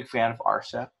a big fan of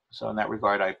RCEP, so in that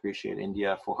regard, I appreciate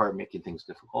India for making things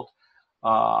difficult.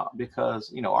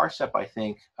 Because RCEP, I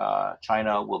think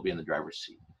China will be in the driver's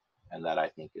seat, and that I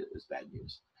think is bad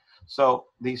news. So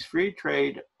these free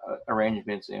trade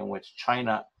arrangements in which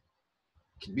China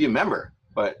can be a member,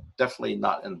 but definitely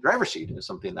not in the driver's seat, is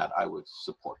something that I would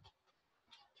support.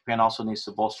 Japan also needs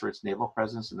to bolster its naval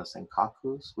presence in the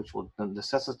Senkakus, which will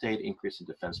necessitate increase in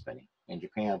defense spending. And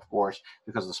Japan, of course,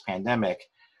 because of this pandemic,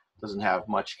 doesn't have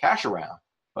much cash around,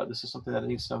 but this is something that it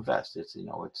needs to invest. It's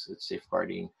it's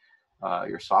safeguarding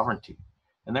your sovereignty.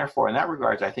 And therefore, in that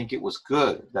regard, I think it was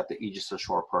good that the Aegis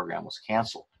Ashore program was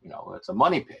canceled. It's a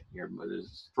money pit. You're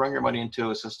throwing your money into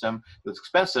a system that's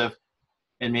expensive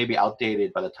and maybe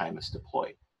outdated by the time it's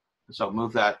deployed. And so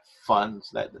move that funds,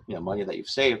 that money that you've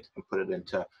saved, and put it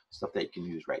into stuff that you can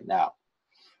use right now.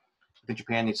 I think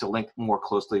Japan needs to link more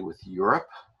closely with Europe,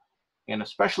 and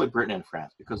especially Britain and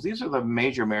France, because these are the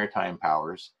major maritime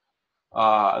powers.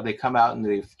 They come out and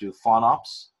they do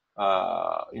FONOPS,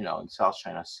 in South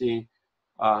China Sea.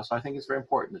 So I think it's very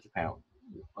important that Japan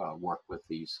work with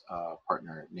these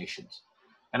partner nations.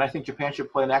 And I think Japan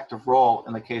should play an active role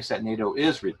in the case that NATO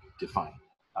is redefined,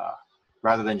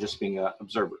 rather than just being an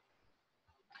observer.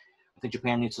 I think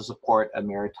Japan needs to support a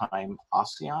maritime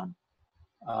ASEAN,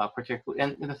 particularly.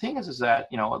 And the thing is that,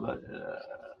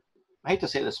 I hate to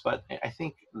say this, but I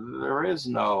think there is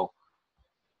no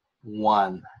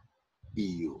one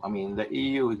EU. I mean, the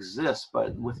EU exists,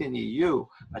 but within the EU,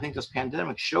 I think this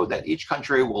pandemic showed that each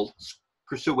country will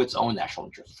pursue its own national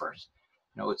interest first.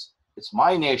 It's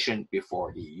my nation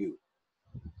before EU.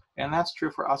 And that's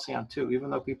true for ASEAN too. Even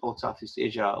though people in Southeast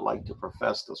Asia like to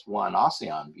profess this one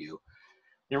ASEAN view,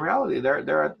 in reality,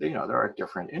 there are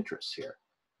different interests here.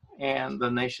 And the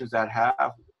nations that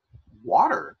have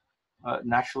water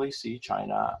naturally see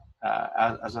China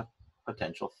as a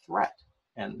potential threat.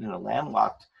 And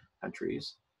landlocked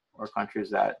countries, or countries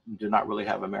that do not really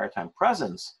have a maritime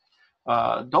presence,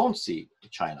 don't see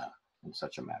China in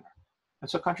such a manner. And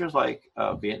so countries like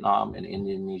Vietnam and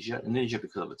Indonesia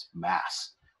because of its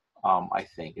mass, I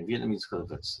think, and Vietnamese because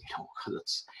of its,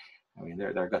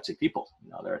 they're gutsy people,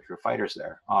 they're true fighters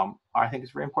there. I think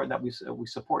it's very important that we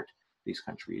support these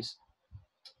countries.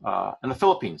 And the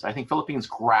Philippines, I think Philippines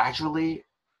gradually,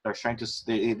 they're trying to,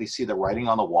 they see the writing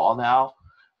on the wall now,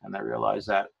 and they realize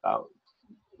that,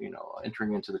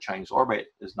 entering into the Chinese orbit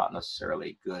is not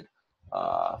necessarily good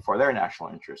for their national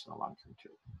interest in the long term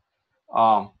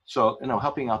too. So,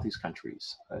 helping out these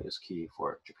countries is key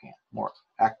for Japan, more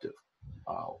active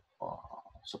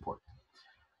support.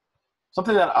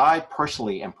 Something that I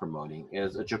personally am promoting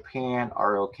is a Japan,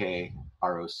 ROK,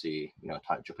 ROC,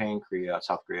 Japan, Korea,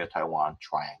 South Korea, Taiwan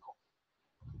triangle.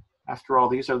 After all,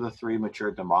 these are the three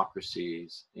mature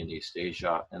democracies in East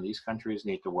Asia, and these countries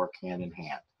need to work hand in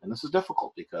hand. And this is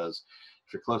difficult because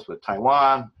if you're close with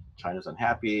Taiwan, China's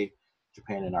unhappy.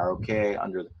 Japan and ROK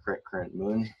under the current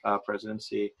Moon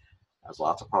presidency has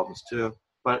lots of problems too.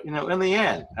 But in the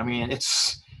end,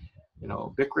 it's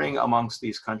bickering amongst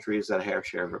these countries that have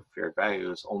shared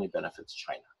values only benefits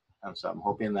China. And so I'm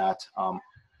hoping that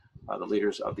the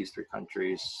leaders of these three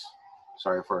countries,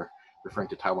 sorry for referring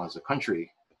to Taiwan as a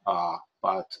country,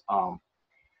 but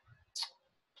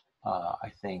I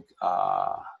think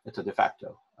it's a de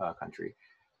facto country.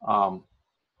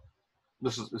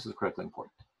 This is critically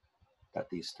important that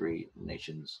these three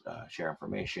nations share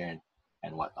information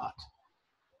and whatnot.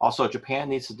 Also, Japan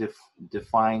needs to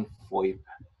define FOIP,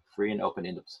 free and open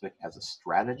Indo-Pacific, as a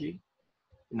strategy.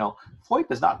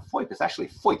 FOIP is not FOIP, it's actually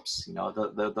FOIPs.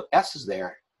 The S is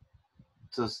there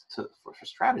for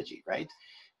strategy, right?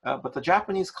 but the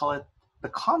Japanese call it the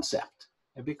concept,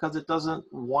 because it doesn't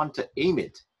want to aim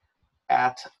it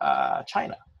at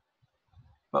China.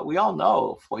 But we all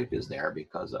know FOIP is there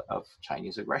because of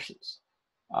Chinese aggressions,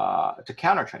 to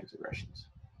counter Chinese aggressions.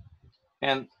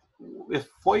 And if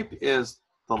FOIP is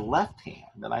the left hand,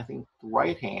 then I think the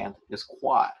right hand is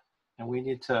Quad. And we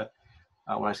need to,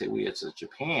 when I say we, it's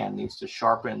Japan needs to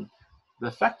sharpen the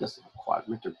effectiveness of Quad.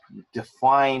 We have to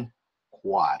define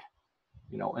Quad.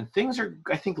 You know, and things are,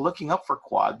 I think, looking up for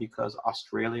Quad because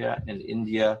Australia and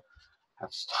India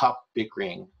have stopped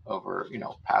bickering over, you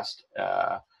know, past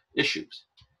issues,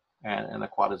 and the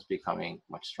Quad is becoming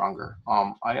much stronger.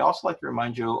 I also like to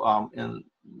remind you, in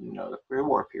the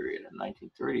pre-war period in the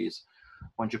 1930s,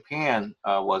 when Japan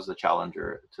was the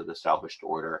challenger to the established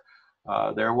order,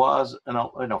 there was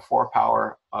a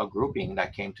four-power grouping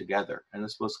that came together, and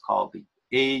this was called the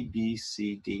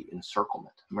ABCD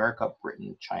encirclement: America,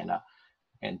 Britain, China,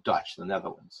 and Dutch, the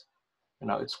Netherlands. You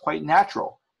know, it's quite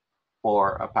natural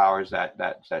for powers that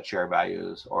share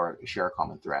values or share a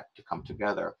common threat to come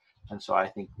together. And so I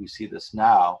think we see this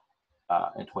now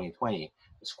in 2020.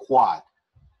 This Quad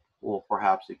will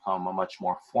perhaps become a much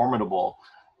more formidable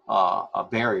a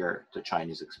barrier to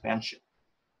Chinese expansion.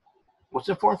 What's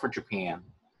important for Japan,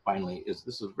 finally, is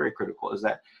this is very critical, is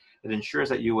that it ensures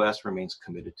that U.S. remains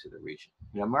committed to the region.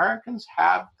 You know, Americans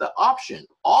have the option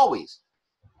always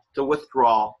to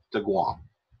withdraw to Guam,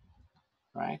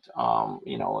 right?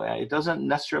 You know, it doesn't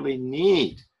necessarily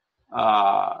need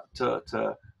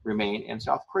to remain in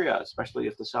South Korea, especially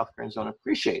if the South Koreans don't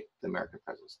appreciate the American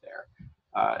presence there.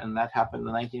 And that happened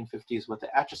in the 1950s with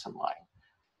the Atchison Line.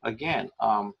 Again,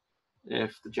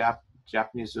 if the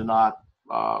Japanese do not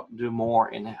do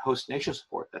more in host nation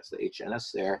support, that's the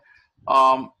HNS there,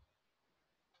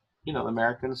 you know, the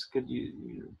Americans could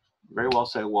very well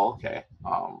say, well, okay,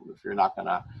 if you're not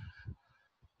gonna,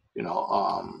 you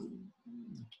know,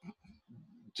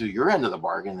 do your end of the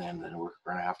bargain, then we're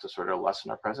gonna have to sort of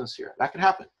lessen our presence here. That could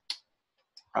happen.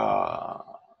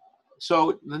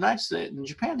 So the United States and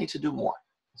Japan need to do more.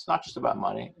 It's not just about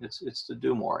money, it's to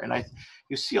do more. And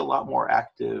you see a lot more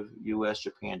active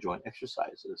US-Japan joint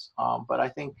exercises, but I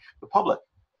think the public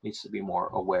needs to be more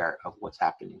aware of what's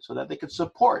happening so that they could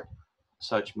support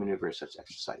such maneuvers, such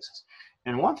exercises.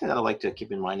 And one thing that I'd like to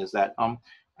keep in mind is that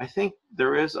I think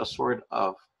there is a sort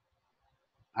of,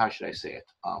 how should I say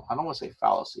it? I don't want to say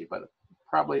fallacy, but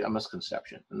probably a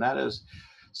misconception. And that is,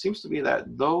 seems to be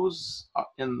that those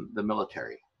in the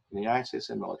military, in the United States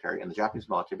military and the Japanese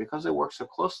military, because they work so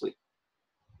closely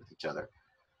with each other,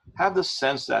 have the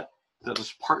sense that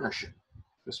this partnership,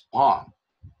 this bond,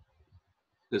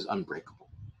 is unbreakable.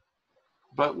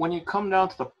 But when you come down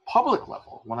to the public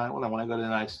level, when I go to the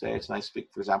United States and I speak,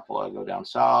 for example, I go down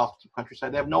south to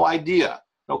countryside, they have no idea,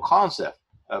 no concept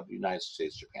of the United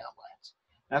States-Japan alliance.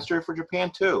 And that's true for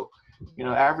Japan too. You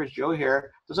know, average Joe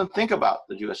here doesn't think about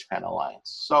the U.S.-Japan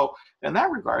alliance. So in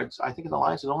that regards, I think an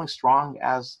alliance is only strong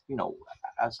as, you know,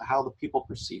 as how the people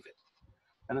perceive it.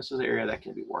 And this is an area that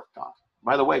can be worked on.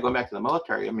 By the way, going back to the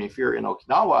military, I mean, if you're in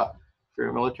Okinawa, if you're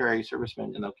a military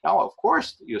serviceman in Okinawa, of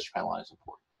course the U.S.-Japan alliance is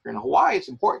important. If you're in Hawaii, it's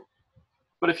important.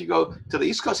 But if you go to the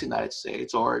East Coast of the United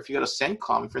States, or if you go to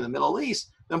CENTCOM, if you're in the Middle East,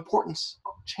 the importance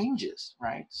changes,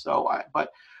 right? So,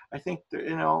 I think that,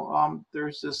 you know,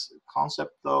 there's this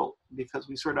concept, though, because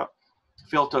we sort of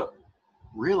fail to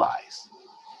realize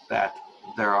that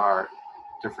there are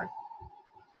different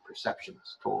perceptions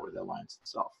toward the alliance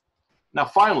itself. Now,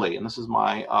 finally, and this is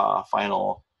my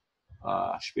final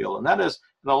spiel, and that is,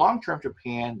 in the long term,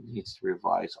 Japan needs to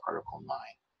revise Article 9.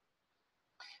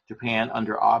 Japan,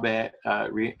 under Abe,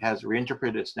 has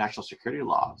reinterpreted its national security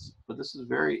laws, but this is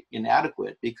very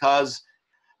inadequate because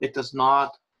it does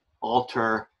not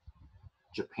alter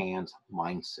Japan's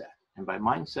mindset. And by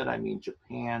mindset, I mean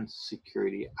Japan's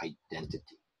security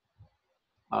identity.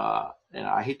 And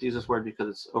I hate to use this word because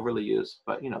it's overly used,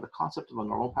 but, you know, the concept of a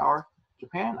normal power,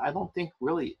 Japan, I don't think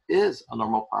really is a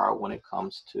normal power when it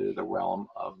comes to the realm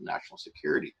of national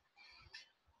security.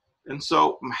 And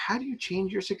so how do you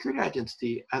change your security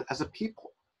identity as a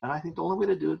people? And I think the only way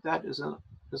to do that is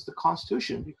the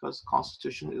Constitution, because the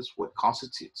Constitution is what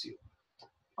constitutes you.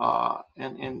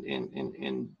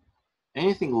 And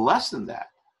anything less than that,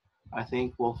 I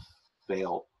think, will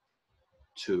fail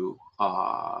to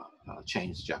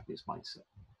change the Japanese mindset.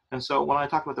 And so when I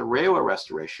talk about the Reiwa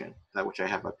restoration, that which I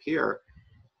have up here,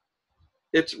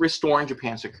 it's restoring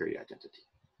Japan's security identity.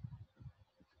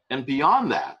 And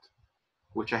beyond that,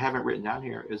 which I haven't written down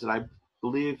here, is that I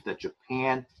believe that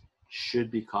Japan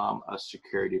should become a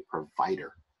security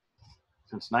provider.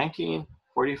 Since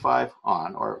 1945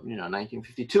 on, or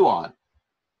 1952 on,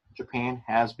 Japan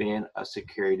has been a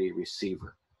security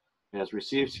receiver. It has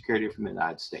received security from the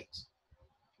United States,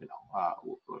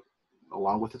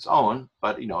 along with its own,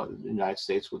 but the United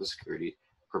States with a security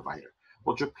provider.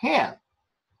 Well, Japan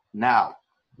now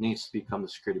needs to become the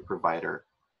security provider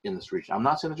in this region. I'm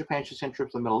not saying that Japan should send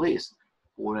troops to the Middle East.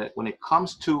 But when it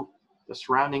comes to the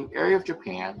surrounding area of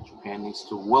Japan, Japan needs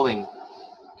to be willing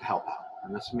to help out.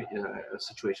 And this is a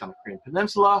situation on the Korean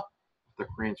Peninsula. If the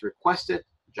Koreans request it,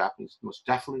 the Japanese most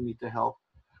definitely need to help.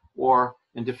 Or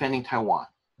in defending Taiwan.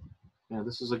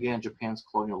 This is, again, Japan's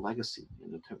colonial legacy.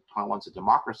 Taiwan's a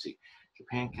democracy.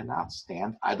 Japan cannot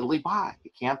stand idly by.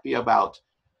 It can't be about,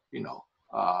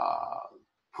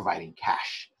 providing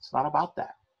cash. It's not about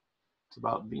that. It's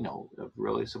about,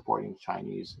 really supporting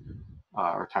Chinese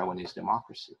or Taiwanese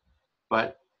democracy.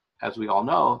 But as we all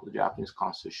know, the Japanese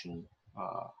constitution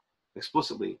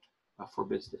explicitly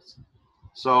forbids this.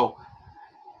 So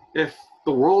if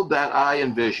the world that I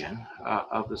envision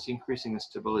of this increasing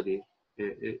instability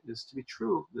is to be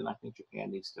true, then I think Japan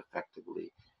needs to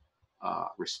effectively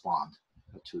respond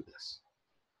to this,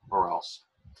 or else,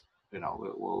 it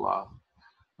will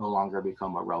no longer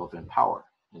become a relevant power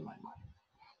in my mind.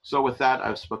 So with that,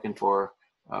 I've spoken for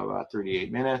about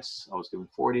 38 minutes. I was given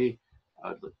 40.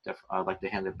 I'd like to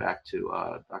hand it back to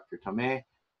Dr. Tomei,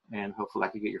 and hopefully I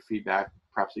could get your feedback,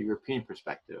 perhaps a European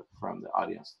perspective from the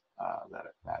audience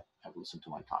that have listened to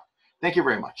my talk. Thank you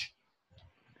very much.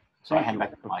 So I hand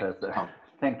back to Professor.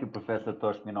 Thank you, Professor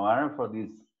Tosh Minohara, for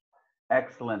these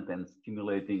excellent and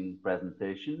stimulating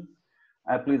presentations.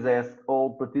 I please ask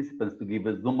all participants to give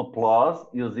a Zoom applause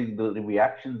using the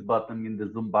reactions button in the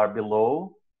Zoom bar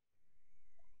below.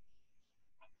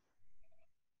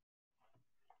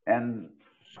 And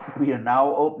we are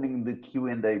now opening the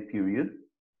Q&A period.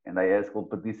 And I ask all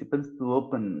participants to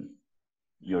open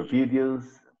your videos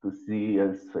to see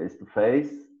us face to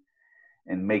face,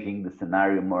 and making the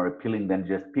scenario more appealing than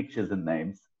just pictures and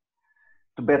names.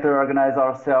 To better organize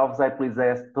ourselves, I please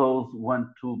ask those who want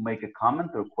to make a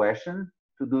comment or question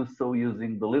to do so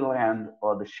using the little hand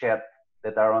or the chat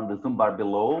that are on the Zoom bar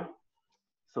below,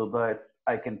 so that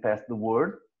I can pass the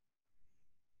word.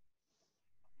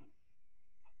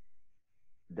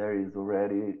 There is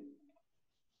already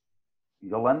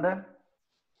Yolanda?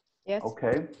 Yes.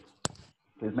 Okay.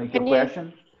 Please make your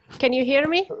question. Can you hear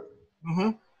me?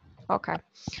 Mm-hmm. Okay.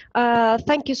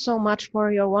 Thank you so much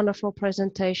for your wonderful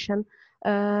presentation.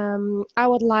 I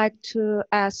would like to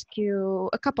ask you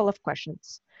a couple of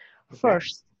questions. Okay.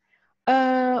 First,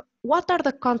 what are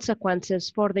the consequences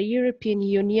for the European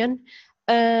Union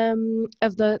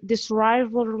of this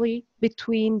rivalry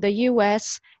between the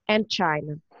US and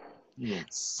China? Yeah.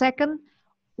 Second,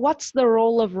 what's the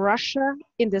role of Russia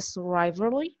in this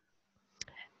rivalry?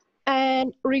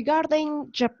 And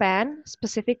regarding Japan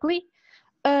specifically,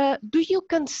 do you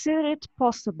consider it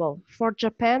possible for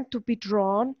Japan to be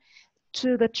drawn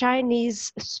to the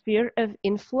Chinese sphere of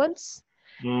influence?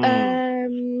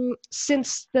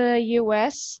 Since the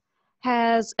US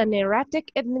has an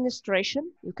erratic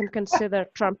administration, you can consider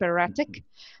Trump erratic.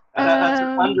 That's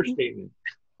an understatement.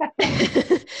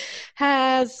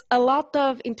 Has a lot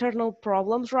of internal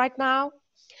problems right now,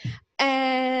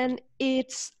 and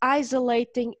it's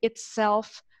isolating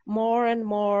itself more and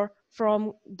more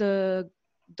from the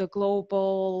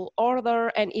global order,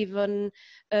 and even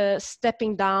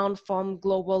stepping down from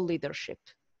global leadership.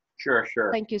 Sure.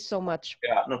 Thank you so much.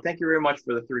 Yeah, no, thank you very much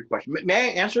for the 3 questions.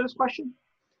 May I answer this question?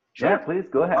 Sure. Yeah, please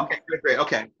go ahead. Okay, great.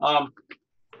 Okay.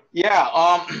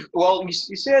 Well,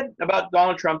 you said about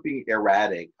Donald Trump being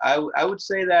erratic. I would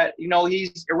say that,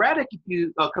 he's erratic if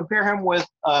you compare him with,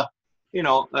 the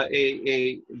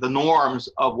norms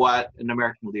of what an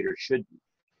American leader should be.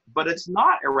 But it's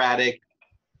not erratic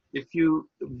if you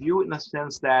view it in the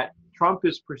sense that Trump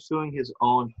is pursuing his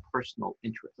own personal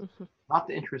interest, not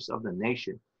the interests of the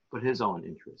nation, but his own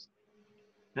interest.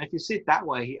 And if you see it that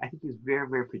way, I think he's very,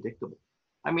 very predictable.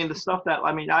 I mean, the stuff that,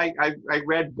 I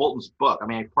read Bolton's book,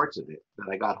 parts of it that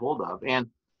I got hold of. And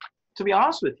to be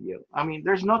honest with you,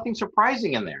 there's nothing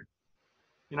surprising in there.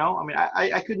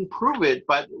 I couldn't prove it,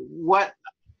 but what,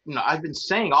 I've been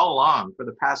saying all along for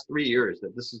the past 3 years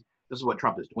that this is what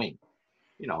Trump is doing.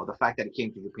 The fact that he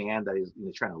came to Japan, that he's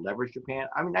trying to leverage Japan.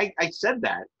 I said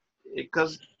that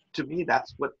because to me,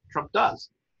 that's what Trump does.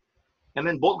 And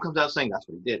then Bolton comes out saying that's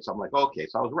what he did. So I'm like, okay,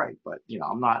 so I was right. But,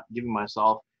 I'm not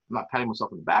patting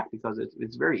myself on the back, because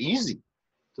it's very easy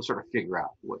to sort of figure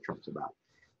out what Trump's about.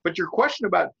 But your question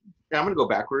about, and I'm going to go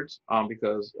backwards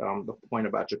because the point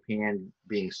about Japan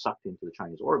being sucked into the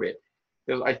Chinese orbit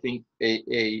is, I think,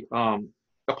 a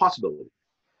possibility.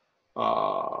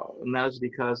 And that is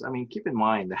because, keep in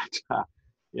mind that,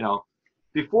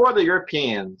 before the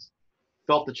Europeans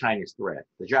felt the Chinese threat,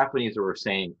 the Japanese were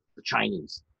saying, the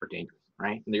Chinese are dangerous,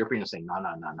 right? And the Europeans are saying, no,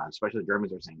 no, no, no. Especially the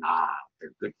Germans are saying, nah,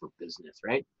 they're good for business,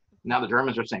 right? Now the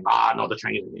Germans are saying, no, the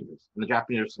Chinese are dangerous. And the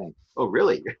Japanese are saying, oh,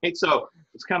 really? Right? So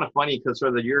it's kind of funny because sort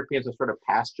of the Europeans are sort of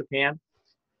past Japan.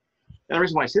 And the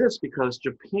reason why I say this is because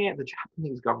Japan, the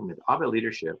Japanese government, the Abe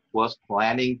leadership was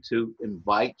planning to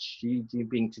invite Xi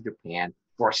Jinping to Japan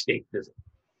for a state visit.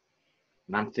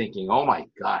 And I'm thinking, oh my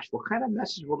gosh, what kind of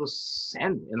message will this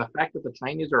send? And the fact that the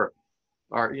Chinese are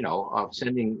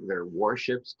sending their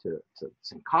warships to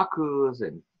Senkakus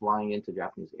and flying into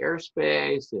Japanese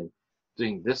airspace and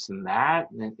doing this and that,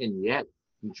 and yet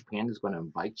Japan is going to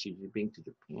invite Xi Jinping to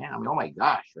Japan. I mean, oh my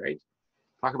gosh, right?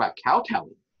 Talk about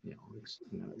kowtowing,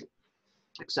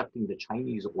 accepting the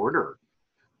Chinese order.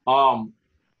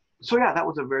 So yeah, that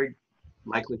was a very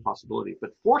likely possibility.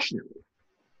 But fortunately,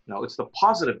 it's the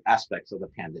positive aspects of the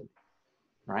pandemic,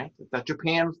 right? That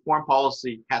Japan's foreign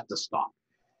policy had to stop.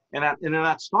 And in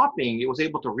that stopping, it was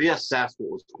able to reassess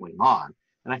what was going on.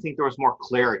 And I think there was more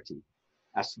clarity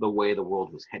as to the way the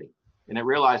world was heading. And it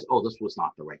realized, oh, this was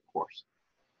not the right course.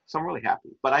 So I'm really happy.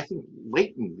 But I think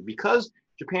lately, because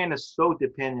Japan is so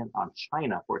dependent on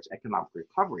China for its economic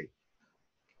recovery,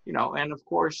 and of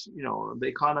course, the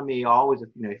economy always, if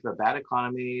you have a bad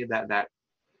economy, that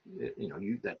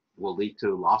will lead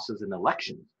to losses in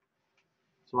elections.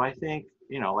 So I think,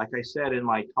 like I said in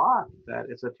my talk, that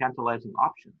it's a tantalizing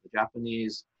option. The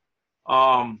Japanese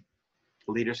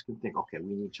leaders can think, okay,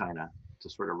 we need China to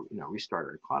sort of, restart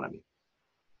our economy.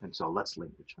 And so let's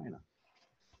link to China.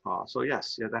 So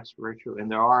yes, yeah, that's very true. And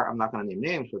there are, I'm not going to name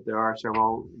names, but there are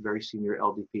several very senior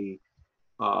LDP,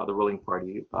 the ruling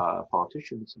party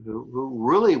politicians who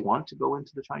really want to go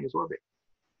into the Chinese orbit.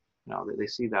 They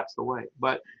see that's the way.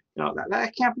 But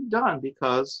that can't be done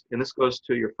because, and this goes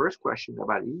to your first question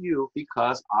about EU,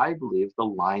 because I believe the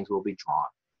lines will be drawn.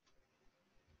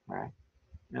 Right?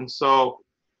 And so,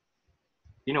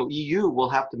 EU will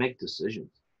have to make decisions,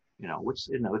 which,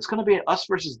 it's going to be us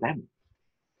versus them.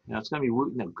 It's going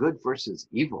to be good versus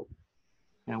evil.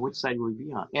 Which side will we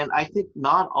be on? And I think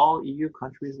not all EU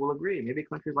countries will agree. Maybe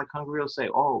countries like Hungary will say,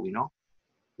 oh,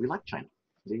 we like China.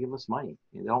 They give us money.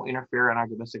 They don't interfere in our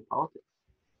domestic politics.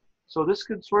 So this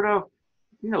could sort of,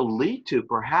 lead to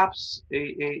perhaps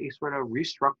a sort of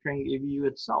restructuring of EU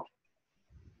itself.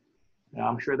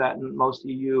 I'm sure that in most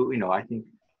EU, I think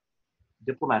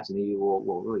diplomats in the EU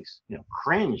will really,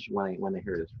 cringe when they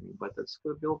hear this. But that's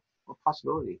going to be a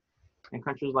possibility. And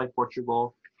countries like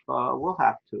Portugal will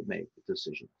have to make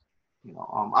decisions.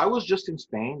 I was just in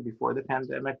Spain before the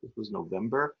pandemic. This was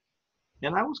November,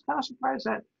 and I was kind of surprised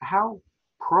at how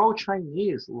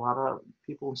pro-Chinese a lot of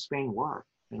people in Spain were.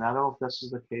 And I don't know if this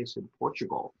is the case in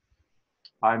Portugal.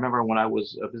 I remember when I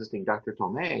was visiting Dr.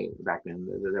 Tomei back then,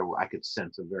 I could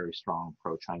sense a very strong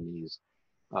pro-Chinese,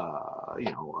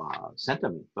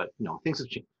 sentiment. But things have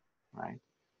changed, right?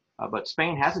 But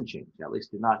Spain hasn't changed. At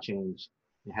least did not change.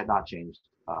 It had not changed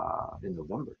in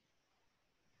November.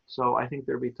 So I think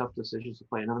there'll be tough decisions to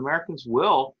play, and the Americans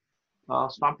will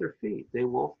stomp their feet. They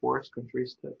will force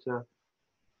countries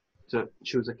to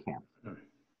choose a camp.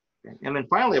 Okay. And then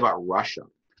finally about Russia.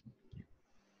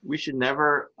 We should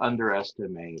never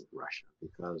underestimate Russia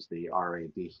because they are a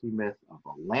behemoth of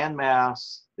a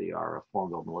landmass. They are a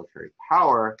formidable military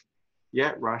power,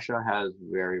 yet Russia has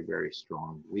very, very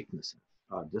strong weaknesses.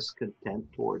 Discontent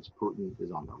towards Putin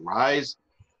is on the rise.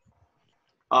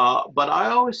 But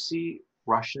I always see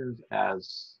Russians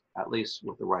as, at least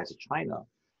with the rise of China,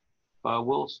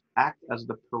 will act as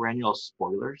the perennial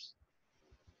spoilers.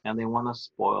 And they want to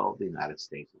spoil the United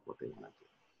States is what they want to do.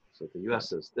 So if the U.S.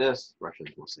 says this, Russians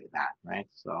will say that, right?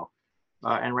 So,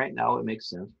 and right now it makes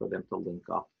sense for them to link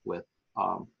up with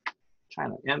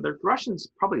China. And the Russians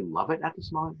probably love it at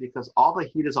this moment because all the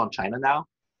heat is on China now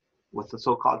with the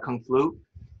so-called Kung Flu,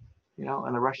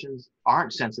 and the Russians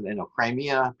aren't sensitive.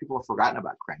 Crimea, people have forgotten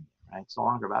about Crimea, right? It's no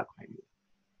longer about Crimea.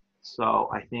 So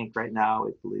I think right now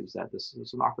it believes that this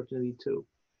is an opportunity too.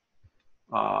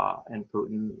 And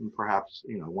Putin perhaps,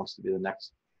 wants to be the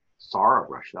next Tsar of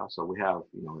Russia. So we have,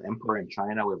 an emperor in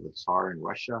China, we have a Tsar in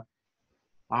Russia.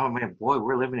 Oh man, boy,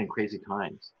 we're living in crazy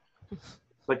times.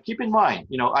 But keep in mind,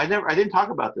 I didn't talk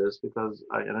about this because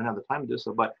I didn't have the time to do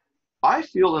so, but I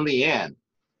feel in the end,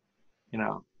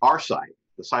 our side,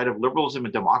 the side of liberalism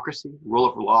and democracy, rule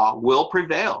of law will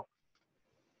prevail.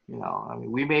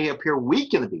 We may appear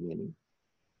weak in the beginning,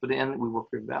 but in the end we will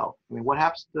prevail. What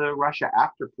happens to Russia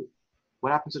after Putin?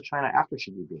 What happens to China after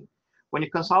Xi Jinping? When you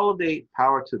consolidate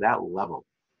power to that level,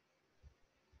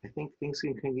 I think things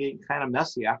can get kind of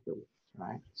messy afterwards,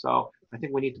 right? So I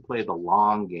think we need to play the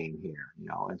long game here,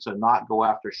 and so not go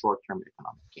after short-term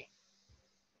economic gain.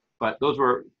 But those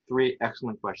were 3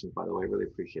 excellent questions, by the way. I really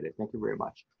appreciate it. Thank you very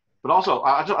much. But also,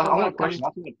 I want a question, I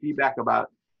also want feedback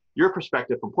about your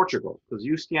perspective from Portugal, because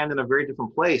you stand in a very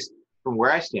different place from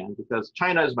where I stand, because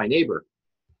China is my neighbor,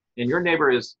 and your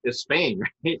neighbor is Spain,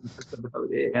 right? That's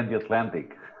about it. And the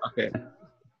Atlantic. Okay.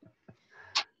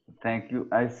 Thank you.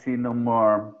 I see no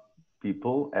more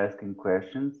people asking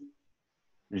questions.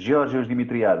 Georgios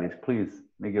Dimitriadis, please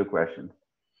make your question.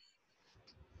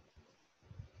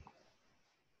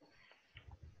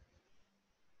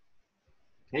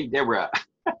 Hey, Deborah.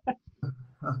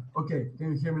 Okay,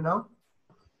 can you hear me now?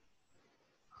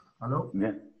 Hello?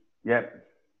 Yeah. Yeah.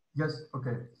 Yes,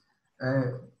 okay.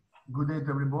 Good day to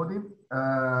everybody.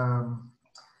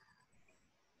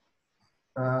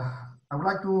 I would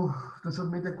like to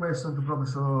submit a question to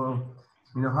Professor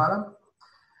Minohara.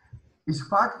 It's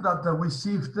fact that we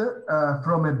shift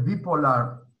from a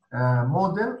bipolar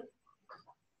model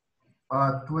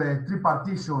to a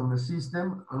tripartition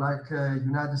system like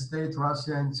United States,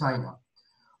 Russia, and China,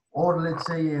 or let's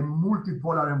say a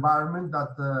multipolar environment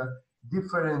that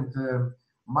different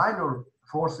minor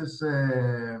forces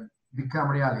become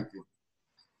reality.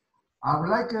 I would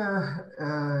like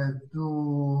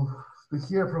to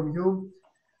hear from you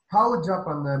how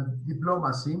Japan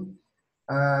diplomacy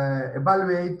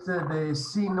evaluate the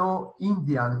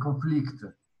Sino-Indian conflict.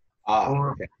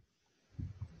 Okay.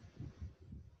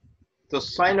 So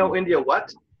Sino-India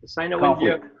what? The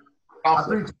Sino-India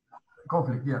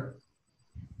conflict, yeah.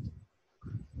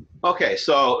 Okay,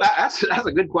 so that's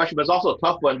a good question, but it's also a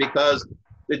tough one because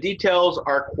the details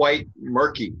are quite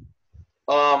murky.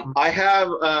 I have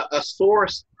a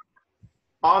source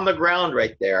on the ground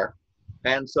right there,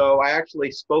 and so I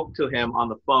actually spoke to him on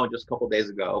the phone just a couple of days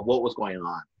ago of what was going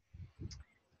on.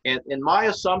 And in my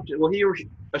assumption, well, he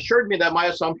assured me that my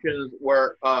assumptions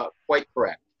were quite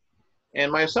correct. And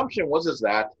my assumption was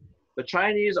that the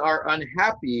Chinese are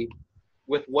unhappy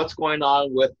with what's going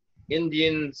on with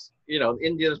Indians,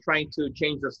 Indians trying to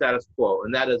change the status quo,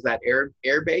 and that is that air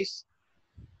base.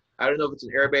 I don't know if it's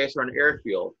an air base or an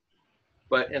airfield,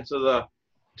 to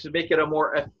make it a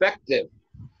more effective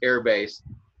air base,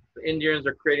 the Indians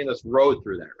are creating this road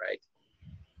through that, right?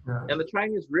 Yeah. And the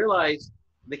Chinese realize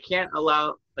they can't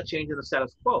allow a change in the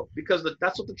status quo because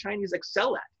that's what the Chinese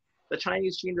excel at. The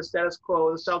Chinese change the status quo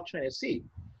in the South China Sea.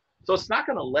 So it's not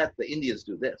going to let the Indians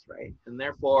do this, right? And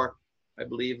therefore, I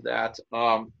believe that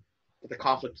the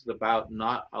conflict is about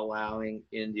not allowing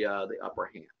India the upper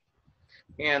hand.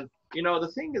 And,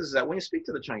 the thing is that when you speak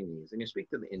to the Chinese and you speak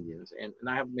to the Indians, and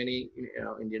I have many,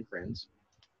 Indian friends,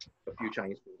 a few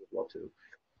Chinese friends as well too.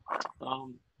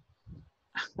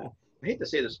 I hate to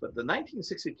say this, but the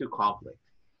 1962 conflict,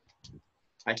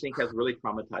 I think, has really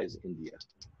traumatized India.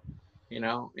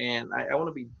 And I want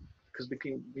to be, because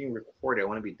being recorded, I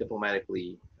want to be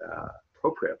diplomatically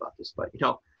appropriate about this, but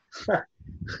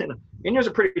Indians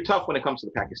are pretty tough when it comes to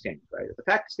the Pakistanis, right? If the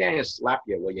Pakistanis slap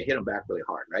you, well, you hit them back really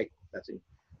hard, right? That's it.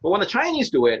 But when the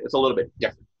Chinese do it, it's a little bit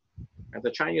different. And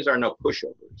the Chinese are no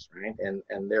pushovers, right? And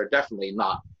they're definitely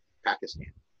not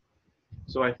Pakistan.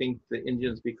 So I think the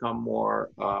Indians become more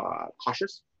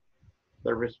cautious.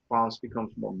 Their response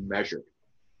becomes more measured.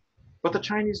 But the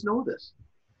Chinese know this.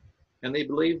 And they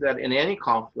believe that in any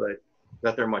conflict,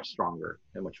 that they're much stronger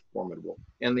and much formidable.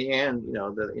 In the end,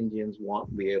 the Indians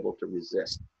won't be able to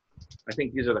resist. I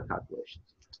think these are the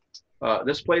calculations.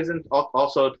 This plays in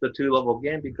also to the 2-level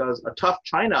game because a tough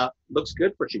China looks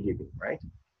good for Xi Jinping, right?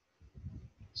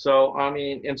 So,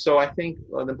 so I think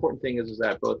the important thing is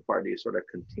that both parties sort of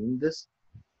contain this,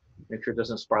 make sure it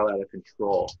doesn't spiral out of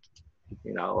control.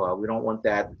 We don't want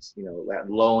that, that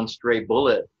lone stray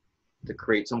bullet to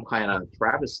create some kind of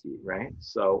travesty, right?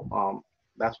 So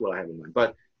that's what I have in mind.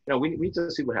 But we need to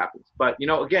see what happens. But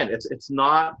again, it's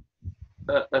not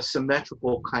a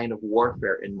symmetrical kind of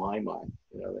warfare in my mind.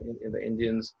 The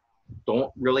Indians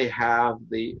don't really have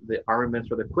the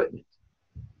armaments or the equipment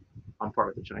on part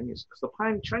of the Chinese, because the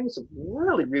Chinese have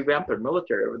really revamped their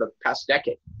military over the past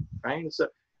decade, right? So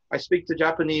I speak to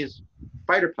Japanese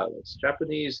fighter pilots,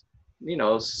 Japanese,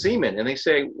 seamen, and they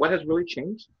say, what has really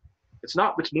changed? It's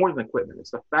more than equipment. It's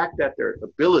the fact that their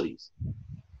abilities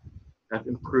have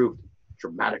improved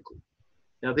dramatically.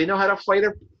 They know how to fly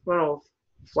their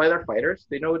fighters.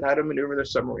 They know how to maneuver their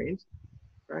submarines,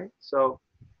 right? So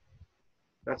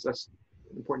that's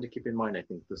important to keep in mind. I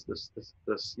think this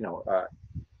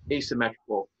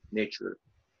asymmetrical nature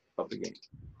of the game.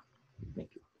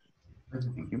 Thank you.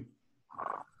 Thank you.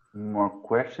 More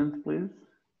questions, please.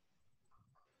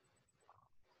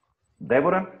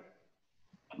 Deborah?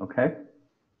 Okay,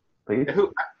 please.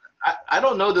 I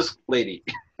don't know this lady.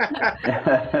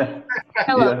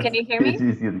 Hello, can you hear me?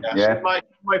 Yeah. She's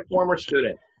my former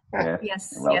student.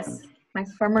 Yes. Yes. My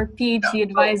former PhD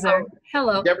advisor.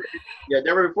 Hello.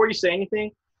 Deborah, before you say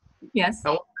anything, Yes.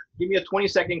 give me a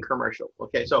 20-second commercial.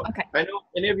 Okay, so I know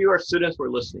any of you are students who are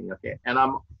listening, okay, and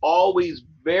I'm always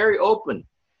very open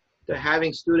to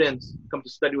having students come to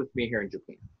study with me here in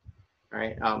Japan. All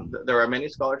right, there are many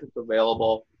scholarships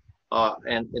available,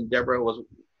 and Deborah was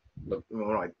one of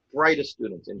my brightest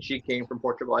students, and she came from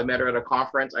Portugal. I met her at a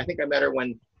conference. I think I met her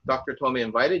when Dr. Tome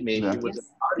invited me. She was in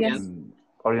the audience.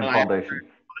 Orient Foundation.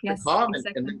 Yes, come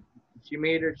exactly. and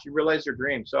she realized her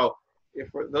dream. So if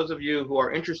for those of you who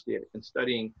are interested in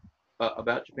studying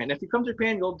about Japan, if you come to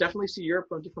Japan, you'll definitely see Europe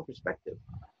from a different perspective.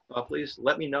 Please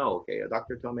let me know. Okay,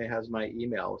 Dr. Tome has my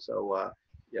email, so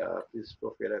please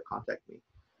feel free to contact me.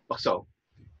 So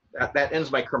that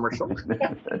ends my commercial.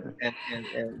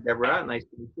 and Deborah, nice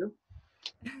to meet you.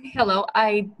 Hello,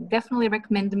 I definitely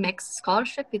recommend the Mixed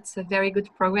Scholarship. It's a very good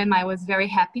program. I was very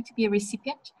happy to be a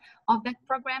recipient of that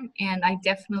program, and I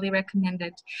definitely recommend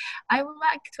it. I would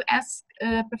like to ask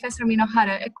Professor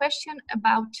Minohara a question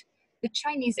about the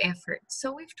Chinese efforts.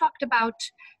 So we've talked about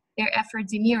their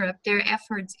efforts in Europe, their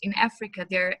efforts in Africa,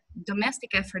 their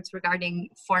domestic efforts regarding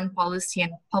foreign policy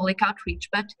and public outreach,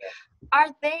 but are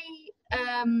they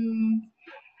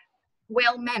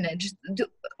well managed?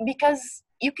 Because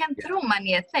you can throw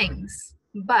money at things,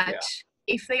 but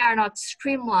if they are not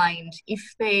streamlined,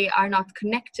 if they are not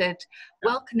connected,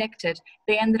 well connected,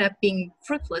 they ended up being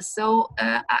fruitless. So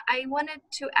I wanted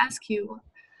to ask you,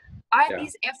 are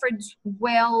these efforts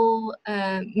well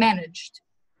managed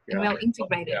and well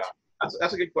integrated?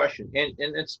 That's a good question,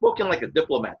 and spoken like a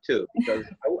diplomat too, because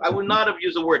I would not have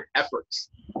used the word efforts.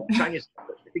 Chinese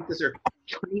efforts. I think these are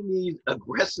Chinese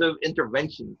aggressive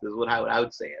interventions, is what I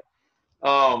would say it.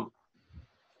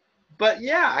 But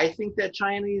yeah, I think that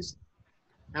Chinese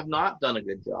have not done a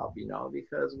good job,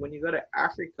 because when you go to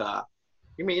Africa,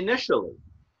 initially,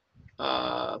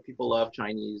 people love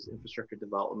Chinese infrastructure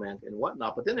development and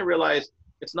whatnot, but then they realize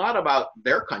it's not about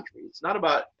their country. It's not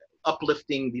about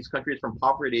uplifting these countries from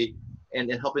poverty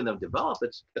and helping them develop.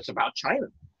 It's about China,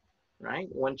 right?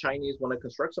 When Chinese want to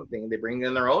construct something, they bring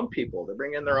in their own people. They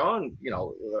bring in their own,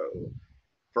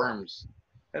 firms.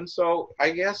 And so I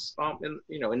guess,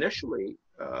 initially,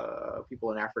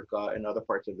 people in Africa and other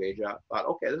parts of Asia thought,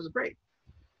 okay, this is great.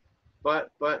 But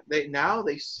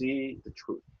they see the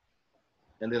truth,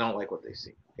 and they don't like what they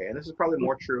see. Okay, and this is probably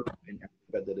more true in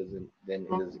Africa than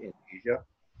it is in Asia.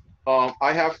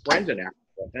 I have friends in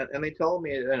Africa, and they tell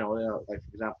me, like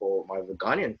for example, my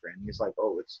Ghanaian friend, he's like,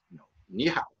 oh, it's ni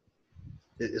hao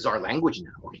is our language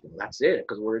now. That's it,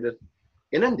 because we're just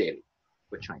inundated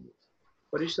with Chinese.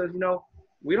 But he says,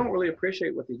 we don't really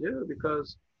appreciate what they do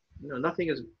because nothing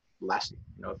is lasting.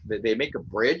 They make a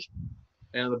bridge,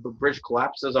 and the bridge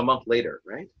collapses a month later,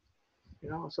 right?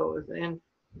 So and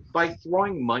by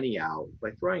throwing money out,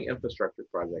 by throwing infrastructure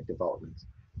project developments,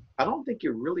 I don't think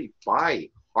you really buy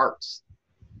hearts,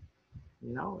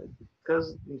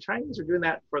 because the Chinese are doing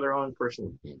that for their own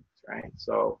personal gains, right?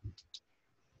 So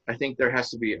I think there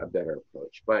has to be a better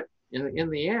approach. But in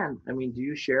the end, do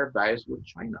you share values with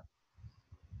China?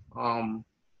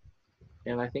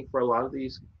 And I think for a lot of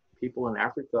these people in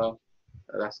Africa,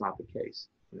 that's not the case,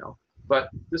 But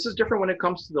this is different when it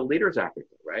comes to the leaders of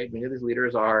Africa, right? Many of these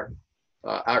leaders are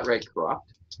outright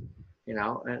corrupt,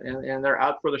 and they're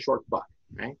out for the short buck,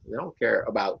 right? They don't care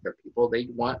about their people. They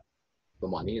want the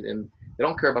money, and they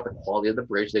don't care about the quality of the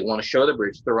bridge. They want to show the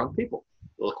bridge to their own people.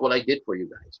 Look what I did for you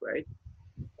guys, right?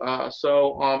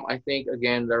 So I think,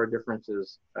 again, there are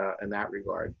differences in that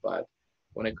regard. But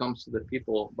when it comes to the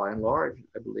people, by and large,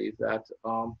 I believe that,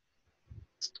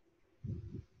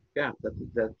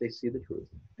 that they see the truth.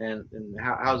 And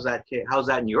how's that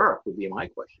in Europe would be my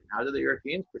question. How do the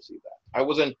Europeans perceive that? I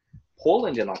was in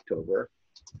Poland in October,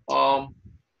 and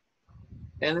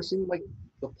it seemed like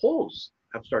the Poles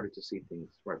have started to see things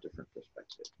from a different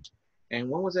perspective. And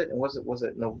when was it? Was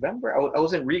it November? I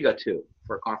was in Riga too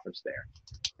for a conference there,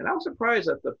 and I was surprised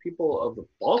that the people of the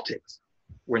Baltics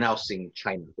were now seeing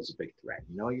China as a big threat.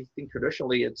 You think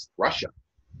traditionally it's Russia,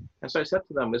 and so I said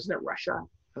to them, "Isn't it Russia?"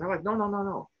 And they're like,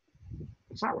 "No,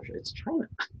 it's not Russia. It's China."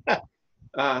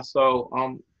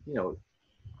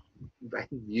 I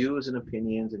think views and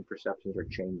opinions and perceptions are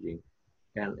changing,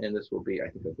 and this will be, I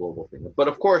think, a global thing. But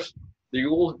of course, you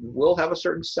will have a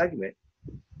certain segment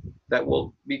that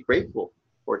will be grateful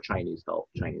for Chinese help,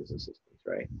 Chinese assistance,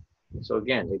 right? So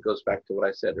again, it goes back to what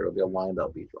I said. There will be a line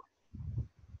that'll be drawn.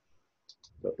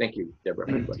 So thank you, Deborah,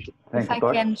 for the question. If I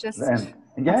can just,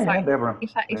 Deborah.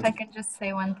 If I can just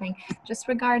say one thing, just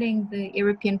regarding the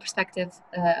European perspective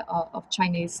of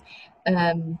Chinese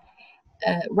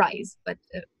rise, but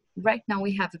right now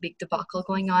we have a big debacle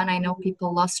going on. I know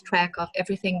people lost track of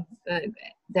everything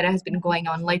that has been going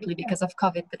on lately because of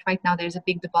COVID, but right now there's a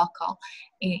big debacle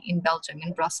in Belgium,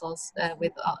 in Brussels,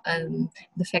 with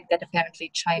the fact that apparently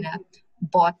China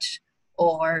bought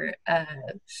the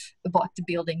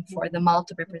building for the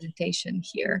Malta representation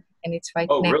here, and it's right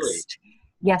next. Really?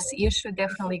 Yes, you should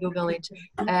definitely Google it.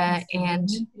 And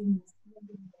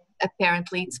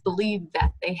apparently it's believed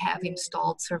that they have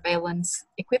installed surveillance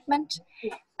equipment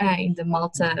in the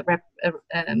Malta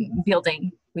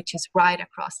building, which is right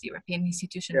across the European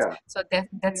institutions. Yeah. So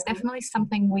that's definitely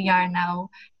something we are now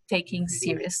taking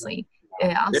seriously.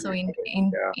 Also in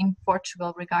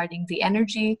Portugal, regarding the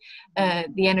energy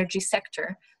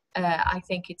sector, I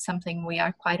think it's something we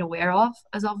are quite aware of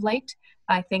as of late.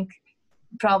 I think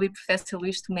probably Professor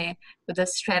Luís Tomé with the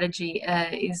strategy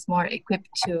is more equipped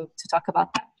to talk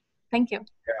about that. Thank you.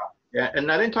 Yeah, and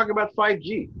I didn't talk about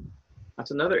 5G.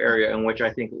 That's another area in which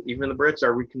I think even the Brits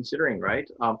are reconsidering, right?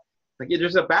 Like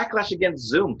there's a backlash against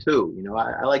Zoom too. You know,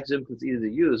 I like Zoom because it's easy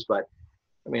to use, but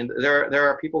I mean, there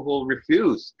are people who will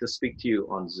refuse to speak to you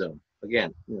on Zoom.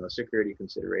 Again, you know, security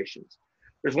considerations.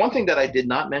 There's one thing that I did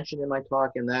not mention in my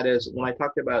talk, and that is when I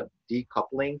talked about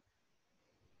decoupling.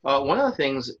 One of the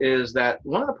things is that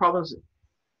one of the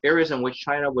areas in which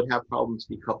China would have problems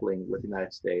decoupling with the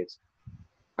United States,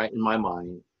 right, in my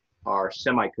mind, are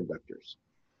semiconductors,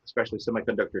 especially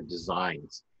semiconductor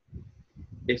designs.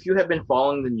 If you have been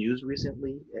following the news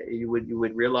recently, you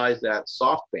would realize that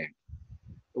SoftBank,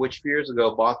 which a few years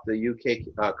ago bought the UK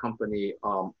company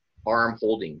ARM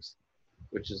Holdings,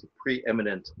 which is the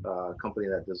preeminent company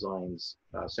that designs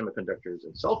semiconductors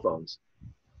and cell phones,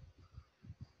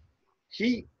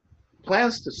 he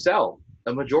plans to sell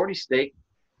a majority stake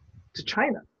to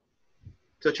China,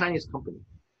 to a Chinese company.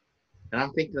 And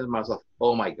I'm thinking to myself,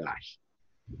 oh my gosh,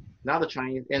 now the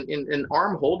Chinese, and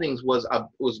ARM Holdings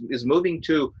is moving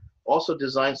to also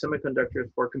design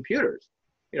semiconductors for computers.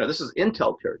 You know, this is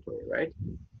Intel territory, right?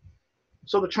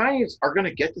 So the Chinese are going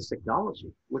to get this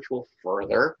technology, which will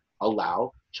further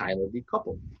allow China to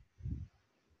decouple.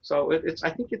 So I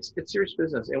think it's serious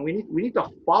business, and we need to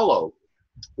follow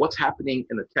what's happening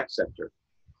in the tech sector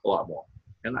a lot more.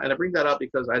 And I bring that up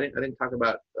because I didn't talk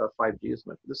about 5G as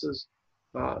much. This is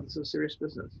serious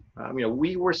business. You know,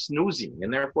 we were snoozing,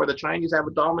 and therefore the Chinese have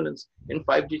a dominance in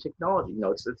 5G technology. You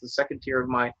know, it's the second tier of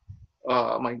my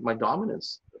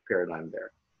dominance paradigm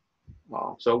there.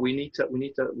 So we need to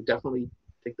definitely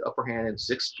take the upper hand in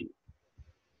 6G.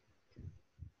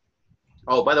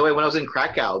 Oh, by the way, when I was in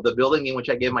Krakow, the building in which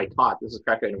I gave my talk, this is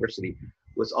Krakow University,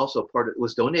 was also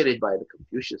was donated by the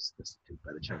Confucius Institute,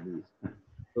 by the Chinese.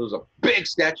 There was a big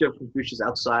statue of Confucius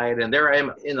outside, and there I am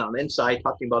on the inside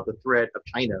talking about the threat of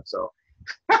China. So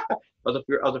I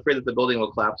was afraid that the building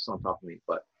will collapse on top of me,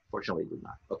 but fortunately it did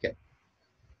not. Okay.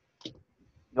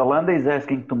 Yolanda is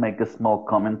asking to make a small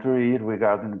commentary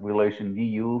regarding relation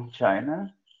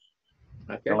EU-China.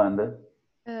 Okay. Yolanda,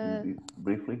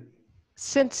 briefly.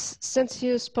 Since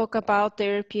you spoke about the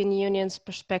European Union's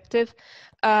perspective,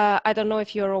 I don't know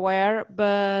if you're aware,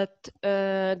 but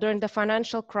during the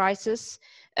financial crisis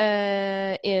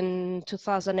in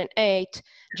 2008,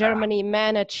 Germany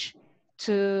managed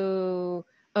to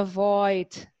avoid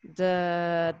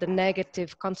the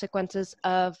negative consequences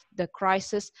of the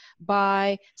crisis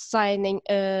by signing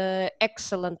an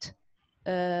excellent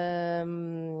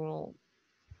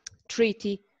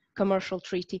commercial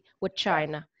treaty with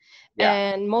China. Yeah.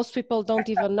 And most people don't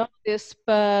even know this,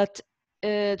 but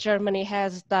Germany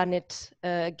has done it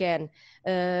again.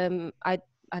 I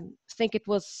think it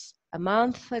was a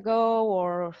month ago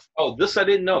or... Oh, this I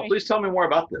didn't know. Please tell me more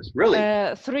about this. Really?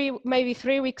 Maybe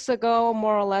 3 weeks ago,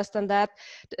 more or less than that,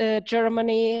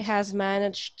 Germany has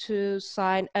managed to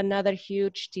sign another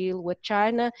huge deal with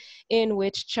China, in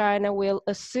which China will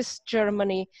assist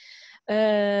Germany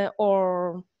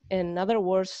or... in other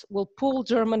words, will pull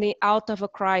Germany out of a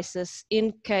crisis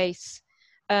in case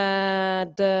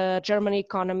the German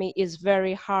economy is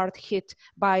very hard hit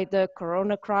by the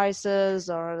corona crisis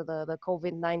or the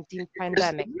COVID-19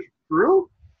 pandemic. Is it true?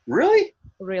 Really?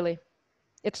 Really.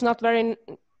 It's not very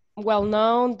well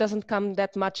known, doesn't come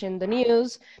that much in the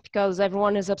news because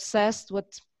everyone is obsessed with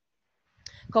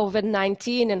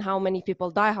COVID-19 and how many people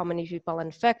die, how many people are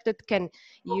infected, can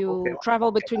you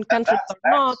travel between countries or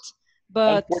not?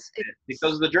 But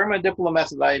because the German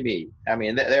diplomats that I meet, I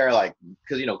mean, they're like,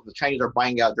 because, you know, the Chinese are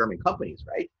buying out German companies,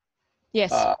 right?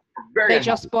 Yes. They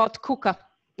just bought KUKA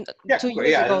 2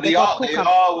 years ago. They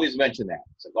always mention that.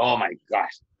 It's like, oh my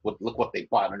gosh, look what they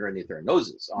bought underneath their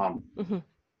noses. So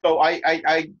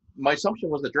my assumption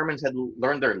was the Germans had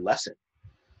learned their lesson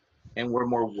and were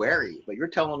more wary, but you're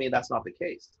telling me that's not the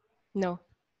case. No.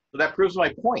 So that proves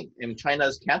my point. And China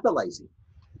is tantalizing.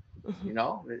 You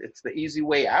know, it's the easy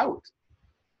way out.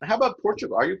 How about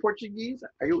Portugal? Are you Portuguese?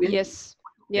 Are you in? Yes,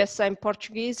 yes, I'm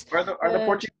Portuguese. Are the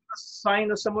Portuguese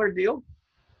signing a similar deal?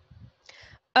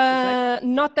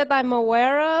 Not that I'm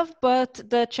aware of, but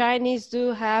the Chinese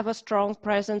do have a strong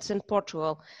presence in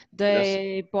Portugal.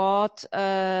 They bought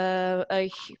a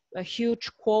huge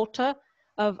quota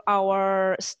of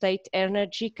our state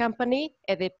energy company,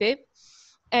 EDP,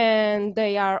 and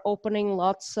they are opening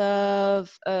lots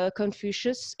of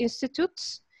Confucius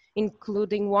institutes,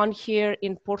 including one here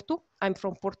in Porto. I'm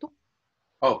from Porto.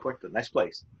 Oh, Porto, nice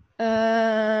place.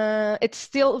 It's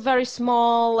still very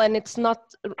small, and it's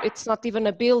not even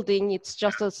a building. It's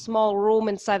just a small room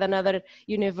inside another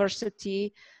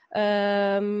university.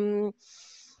 But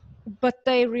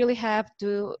they really have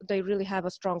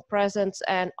a strong presence,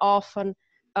 and often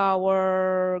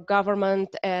our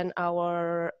government and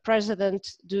our president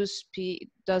do speak.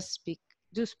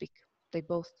 They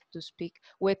both do speak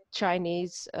with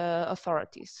Chinese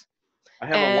authorities. I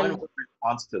have a one-word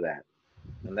response to that,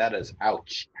 and that is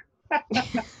ouch.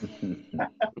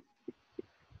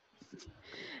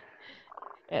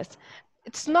 Yes,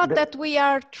 it's not that we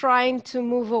are trying to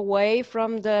move away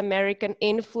from the American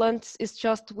influence. It's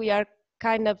just we are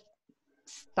kind of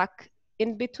stuck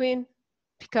in between,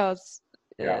 because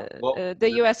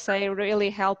the USA really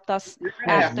helped us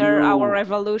after our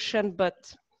revolution,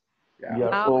 but we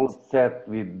are all set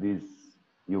with this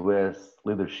US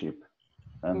leadership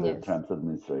under Trump's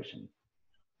administration.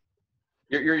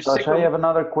 Tosh, I have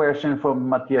another question from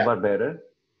Mattia Barbera.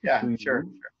 Yeah, sure.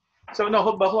 So no,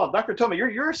 hold on, Dr. Toma,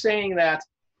 you're saying that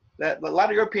a lot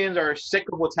of Europeans are sick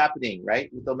of what's happening,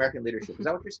 right, with the American leadership. Is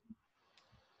that what you're saying?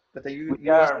 That we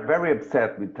are very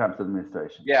upset with Trump's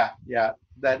administration. Yeah.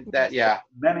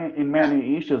 In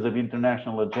many issues of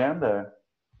international agenda,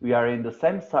 we are in the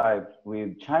same side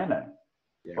with China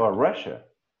or Russia.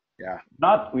 Yeah.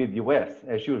 Not with US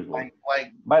as usual.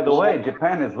 By the way,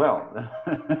 Japan as well.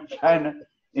 China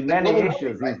in many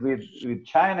issues is with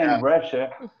China and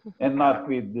Russia, and not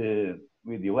with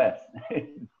US.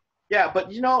 Yeah,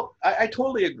 but you know, I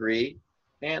totally agree,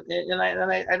 and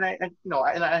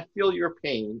I feel your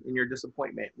pain and your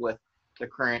disappointment with the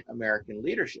current American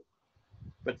leadership.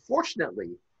 But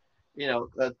fortunately, you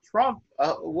know, Trump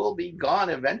will be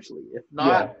gone eventually, if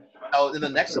not in the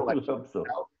next election. So.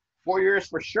 4 years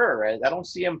for sure, right? I don't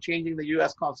see him changing the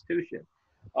U.S. Constitution.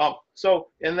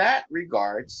 So in that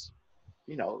regards,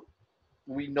 you know,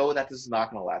 we know that this is not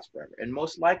going to last forever. And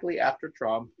most likely after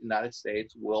Trump, the United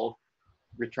States will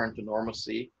return to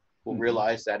normalcy, will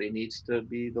realize that it needs to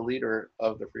be the leader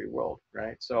of the free world,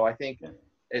 right? So I think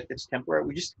it's temporary.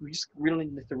 We just really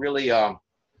need to really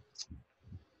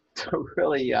clench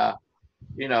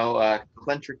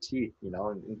our teeth, you know,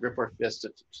 and grip our fists,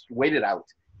 to just wait it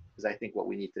out. Is I think what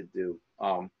we need to do.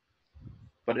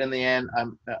 But in the end,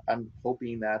 I'm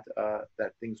hoping that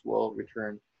that things will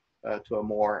return to a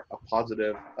more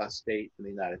positive state in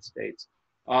the United States.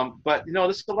 But you know,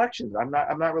 this elections, I'm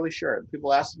not really sure.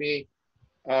 People ask me,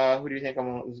 who do you think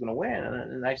is going to win?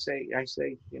 And I say,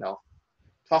 you know,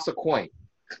 toss a coin.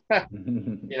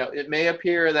 You know, it may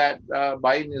appear that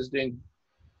Biden is doing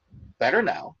better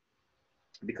now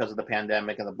because of the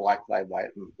pandemic and the Black Lives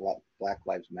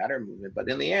Matter movement. But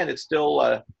in the end, it's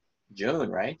still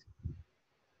June, right?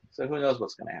 So who knows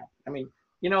what's going to happen? I mean,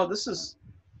 you know,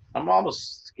 I'm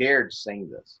almost scared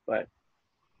saying this, but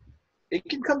it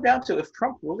can come down to, if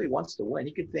Trump really wants to win,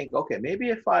 he could think, okay, maybe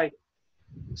if I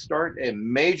start a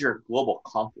major global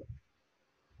conflict,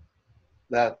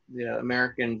 that, you know,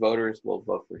 American voters will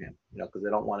vote for him, you know, because they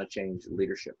don't want to change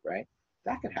leadership, right?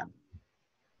 That could happen.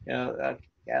 You know,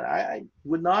 and I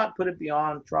would not put it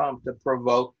beyond Trump to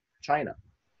provoke China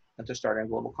and to start a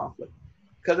global conflict,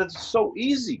 because it's so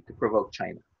easy to provoke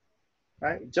China,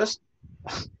 right? Just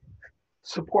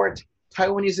support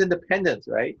Taiwanese independence,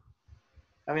 right?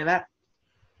 I mean,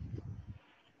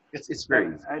 it's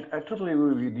very easy. I totally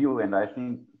agree with you, and I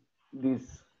think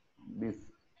this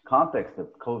context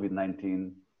of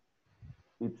COVID-19,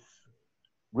 it's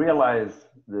realized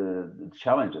the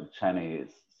challenge that China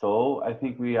is. So I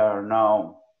think we are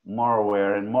now more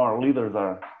aware, and more leaders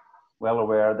are well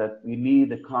aware, that we need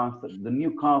the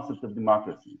new concept of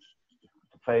democracy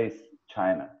to face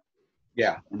China.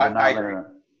 Yeah, and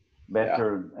another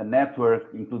better a network,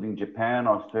 including Japan,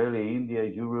 Australia, India,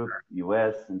 Europe,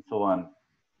 US, and so on.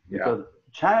 Because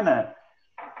China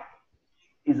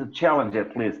is a challenge,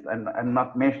 at least, and I'm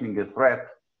not mentioning a threat,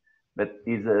 but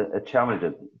is a challenge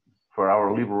for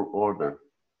our liberal order.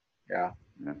 Yeah.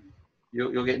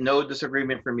 You'll get no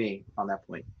disagreement from me on that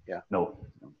point. Yeah. No.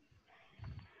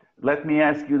 Let me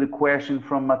ask you the question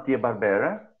from Mattia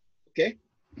Barbera. Okay.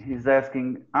 He's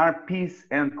asking, are peace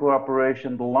and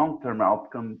cooperation the long-term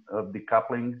outcome of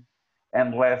decoupling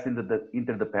and less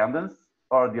interdependence,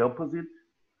 or the opposite?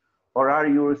 Or are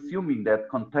you assuming that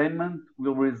containment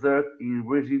will result in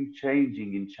regime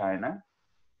changing in China?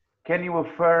 Can you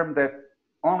affirm that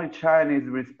only China is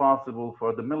responsible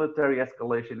for the military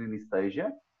escalation in East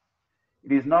Asia?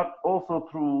 It is not also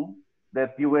true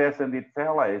that the US and its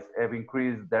allies have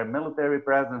increased their military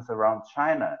presence around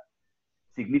China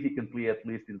significantly, at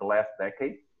least in the last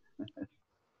decade?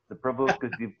 The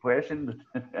provocative question.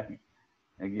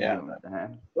 Yeah.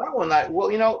 That one,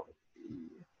 well,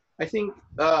 I think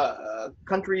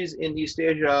countries in East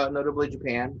Asia, notably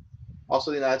Japan,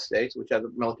 also the United States, which has a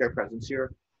military presence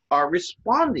here, are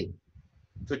responding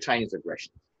to Chinese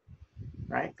aggression,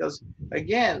 right? Because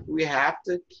again, we have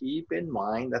to keep in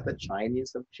mind that the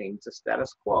Chinese have changed the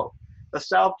status quo. The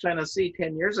South China Sea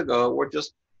 10 years ago were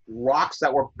just rocks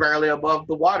that were barely above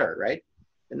the water, right?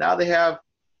 And now they have,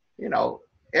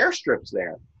 airstrips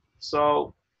there.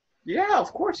 So yeah,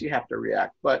 of course you have to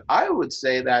react. But I would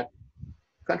say that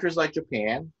countries like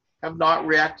Japan have not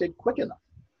reacted quick enough,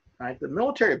 right? The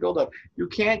military buildup, you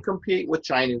can't compete with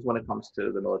Chinese when it comes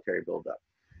to the military buildup.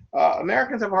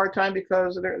 Americans have a hard time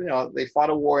because they fought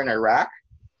a war in Iraq.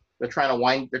 They're trying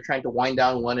to wind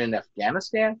down one in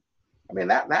Afghanistan. I mean,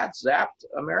 that zapped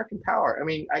American power. I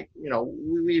mean,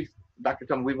 we've Dr.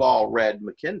 Tom, we've all read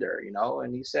Mackinder,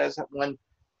 and he says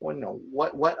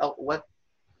what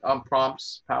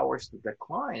prompts powers to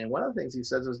decline. And one of the things he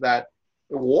says is that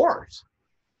the wars.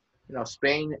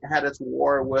 Spain had its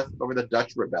war over the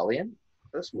Dutch rebellion.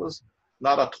 This was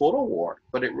not a total war,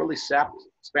 but it really sapped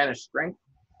Spanish strength.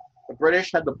 The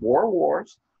British had the Boer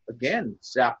Wars, again,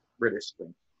 sapped British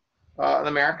strength. The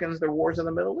Americans, their wars in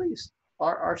the Middle East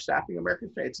are sapping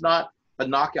American strength. It's not a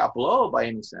knockout blow by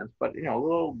any sense, but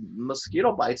little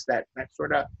mosquito bites that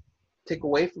sort of take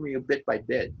away from you bit by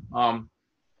bit.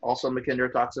 Also,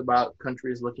 Mackinder talks about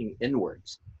countries looking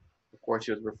inwards. Of course,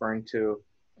 he was referring to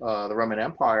the Roman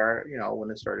Empire, when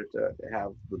it started to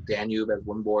have the Danube as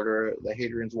one border, the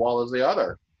Hadrian's Wall as the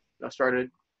other,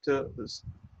 started to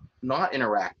not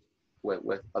interact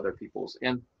with other peoples.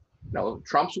 And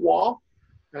Trump's wall,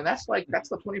 and that's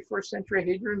the 21st century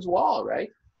Hadrian's Wall, right?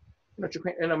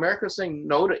 Japan and America saying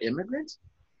no to immigrants.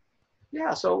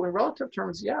 Yeah, so in relative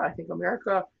terms, yeah, I think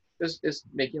America is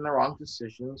making the wrong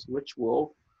decisions, which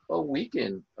will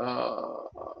weaken the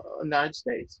United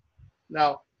States.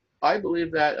 Now, I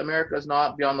believe that America is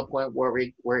not beyond the point where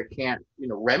it can't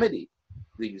remedy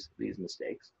these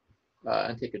mistakes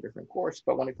and take a different course.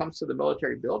 But when it comes to the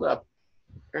military buildup,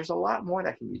 there's a lot more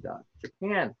that can be done.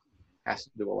 Japan has to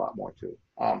do a lot more too.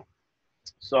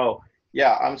 So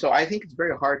I think it's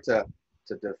very hard to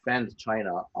defend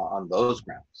China on those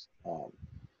grounds.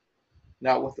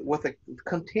 Now with the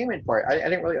containment part, I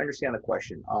didn't really understand the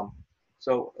question.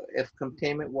 So if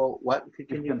containment will what?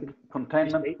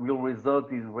 Containment will result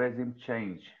in regime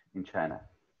change in China.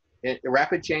 A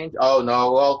rapid change? Oh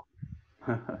no, well.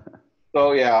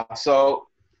 So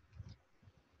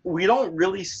we don't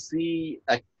really see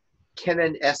a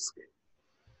Kennan-esque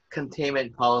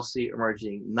containment policy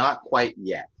emerging, not quite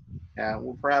yet.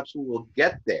 And perhaps we will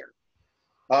get there.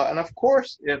 And of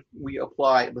course, if we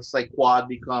apply, let's say Quad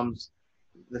becomes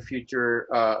the future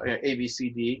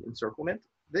ABCD encirclement,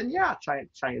 then yeah,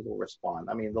 China will respond.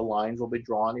 I mean, the lines will be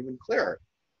drawn even clearer.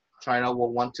 China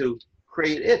will want to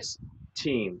create its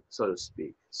team, so to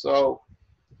speak. So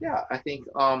yeah, I think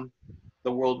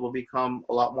the world will become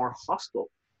a lot more hostile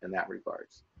in that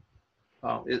regards.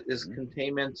 Is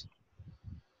containment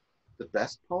the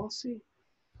best policy?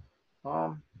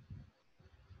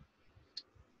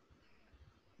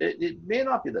 It may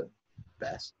not be the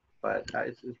best, but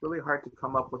it's really hard to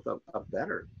come up with a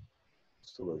better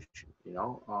solution.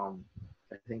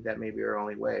 I think that may be our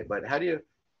only way. But how do you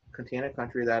contain a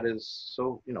country that is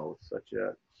so such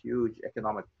a huge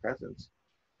economic presence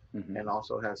and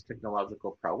also has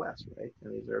technological prowess, right?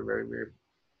 And these are very, very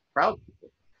proud people.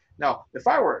 Now, if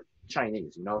I were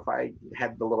Chinese, if I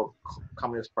had the little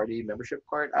Communist Party membership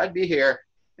card, I'd be here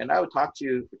and I would talk to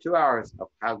you for 2 hours of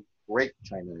how great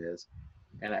China is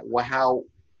and how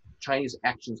Chinese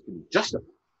actions can be justified,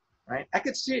 right? I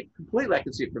could see it completely. I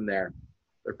could see it from their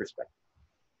perspective.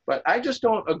 But I just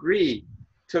don't agree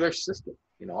to their system.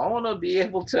 I want to be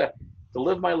able to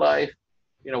live my life,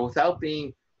 without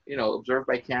being, observed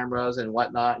by cameras and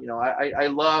whatnot. I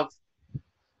love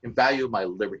and value my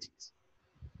liberties.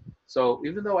 So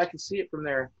even though I can see it from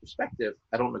their perspective,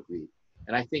 I don't agree.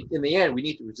 And I think in the end, we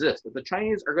need to resist. If the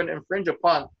Chinese are going to infringe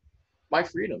upon my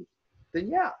freedoms, then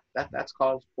yeah, that's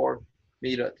cause for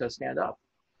me to stand up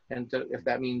And if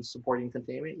that means supporting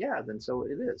containment, yeah, then so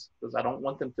it is, because I don't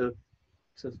want them to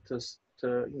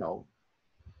you know,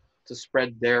 to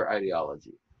spread their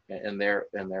ideology and their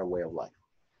way of life.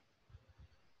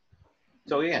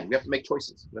 So again, we have to make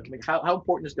choices. We have to make, how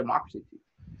important is democracy to you?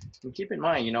 And keep in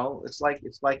mind, you know, it's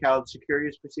like how security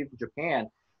is perceived in Japan.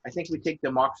 I think we take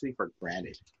democracy for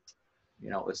granted. You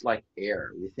know, it's like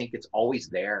air. We think it's always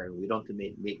there, and we don't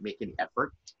make any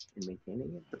effort in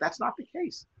maintaining it. But that's not the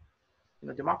case. You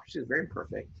know, democracy is very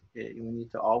imperfect. We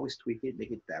need to always tweak it,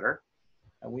 make it better,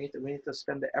 and we need to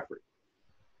spend the effort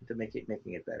to making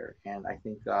it better. And I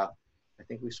think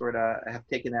we sort of have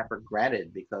taken that for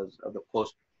granted because of the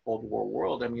post-Cold War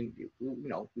world. I mean, you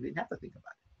know, we didn't have to think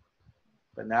about it.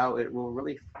 But now it will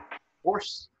really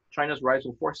force, China's rise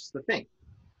will force us to think,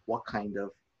 what kind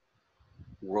of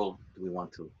world do we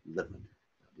want to live in?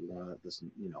 Do we want this,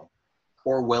 you know,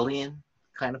 Orwellian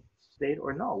kind of state,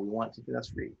 or no, we want something that's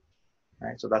free,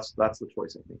 right? So that's the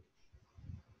choice, I think.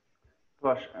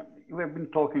 Tosh, you have been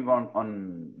talking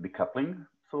on decoupling,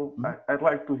 so I'd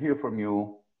like to hear from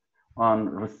you on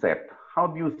RCEP. How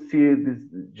do you see this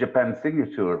Japan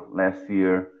signature last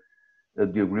year,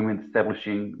 the agreement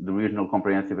establishing the Regional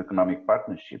Comprehensive Economic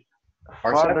Partnership,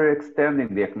 further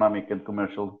extending the economic and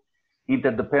commercial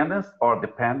interdependence or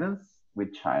dependence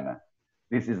with China?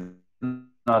 This is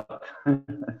not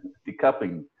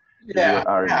decoupling.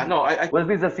 Was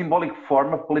this a symbolic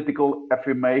form of political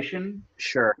affirmation?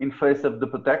 Sure. In face of the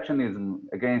protectionism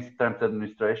against Trump's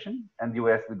administration and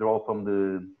US withdrawal from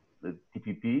the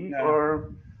TPP,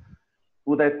 or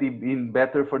would that be been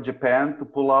better for Japan to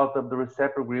pull out of the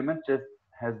RCEP agreement, just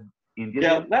as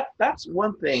India did? That's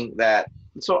one thing that.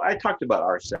 So I talked about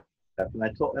RCEP,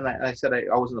 and I said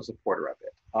I wasn't a supporter of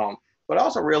it. But I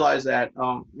also realized that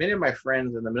many of my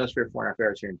friends in the Ministry of Foreign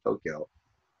Affairs here in Tokyo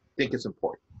think it's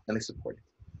important, and they support it.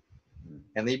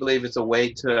 And they believe it's a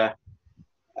way to,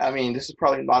 I mean, this is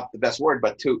probably not the best word,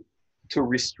 but to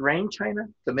restrain China,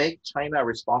 to make China a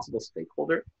responsible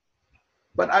stakeholder.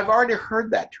 But I've already heard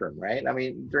that term, right? I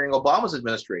mean, during Obama's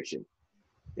administration,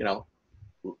 you know,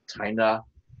 China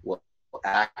will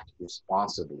act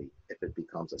responsibly if it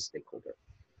becomes a stakeholder.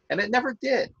 And it never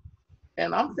did.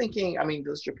 And I'm thinking, I mean,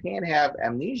 does Japan have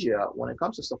amnesia when it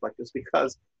comes to stuff like this?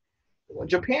 Because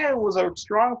Japan was a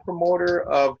strong promoter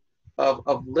of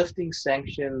lifting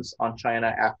sanctions on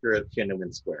China after the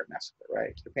Tiananmen Square massacre,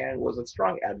 right? Japan was a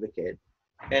strong advocate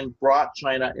and brought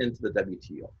China into the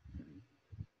WTO.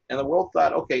 And the world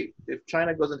thought, okay, if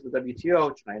China goes into the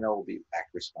WTO, China will be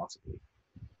act responsibly.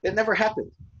 It never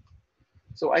happened.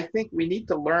 So I think we need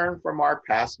to learn from our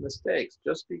past mistakes.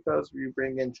 Just because we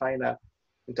bring in China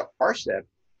into RCEP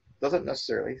doesn't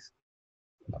necessarily,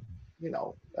 you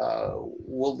know,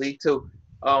 will lead to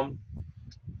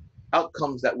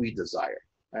outcomes that we desire,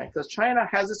 right? Because China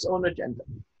has its own agenda.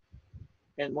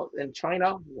 And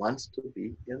China wants to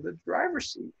be in the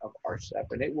driver's seat of RCEP,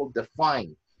 and it will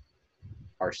define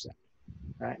RCEP,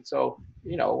 right? So,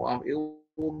 you know, it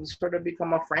will sort of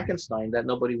become a Frankenstein that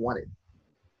nobody wanted.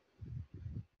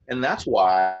 And that's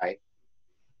why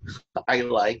I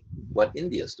like what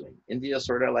India is doing. India is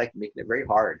sort of like making it very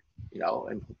hard, you know,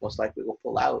 and most likely will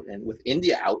pull out. And with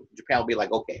India out, Japan will be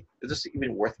like, okay, is this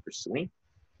even worth pursuing?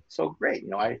 So great, you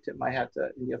know, I tip my hat to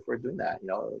India for doing that, you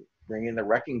know, bringing the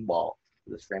wrecking ball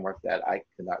to this framework that I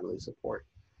could not really support.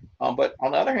 But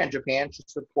on the other hand, Japan should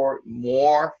support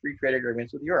more free trade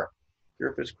agreements with Europe.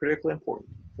 Europe is critically important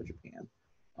for Japan.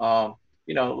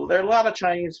 You know, there are a lot of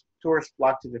Chinese tourists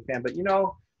flock to Japan, but you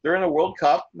know, during the World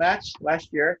Cup match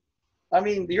last year, I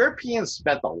mean, the Europeans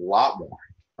spent a lot more,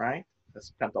 right? They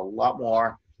spent a lot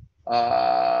more,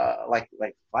 like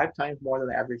 5 times more than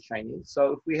the average Chinese.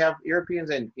 So if we have Europeans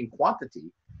in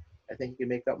quantity, I think you can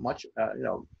make up much, you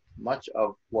know, much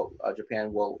of what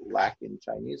Japan will lack in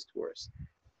Chinese tourists.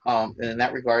 And in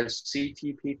that regard,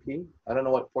 CTPP, I don't know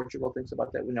what Portugal thinks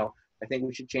about that. We know, I think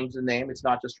we should change the name. It's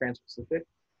not just Trans-Pacific.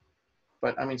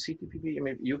 But I mean, CTPP, I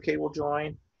mean, UK will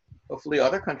join. Hopefully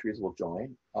other countries will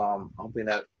join. I'm hoping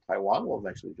that Taiwan will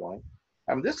eventually join.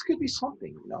 I mean, this could be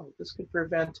something, you know, this could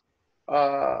prevent,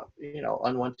 you know,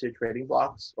 unwanted trading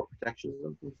blocks or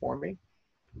protectionism from forming.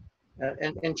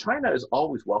 And China is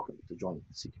always welcome to join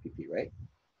CTPP, right?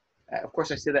 Of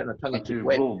course, I say that in a tongue-in-cheek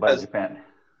way. Ruled by Japan.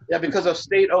 Yeah, because of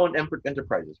state-owned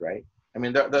enterprises, right? I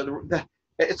mean,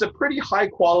 it's a pretty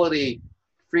high-quality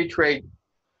free trade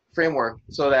framework,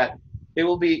 so that it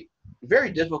will be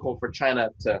very difficult for China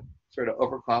to sort of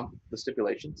overcome the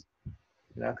stipulations,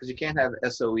 you know, because you can't have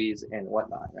SOEs and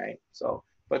whatnot, right? So,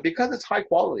 but because it's high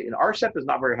quality, and RCEP is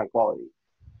not very high quality,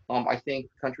 I think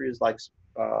countries like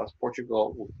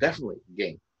Portugal will definitely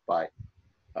gain by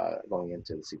going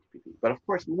into the CTPP. But of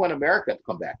course, we want America to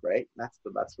come back, right? That's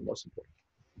the most important.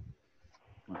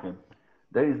 Okay.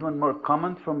 There is one more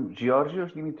comment from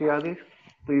Georgios Dimitriadis.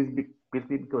 Please be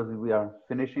quickly because we are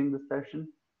finishing the session.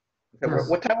 Okay, Yes.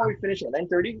 what time are we finishing?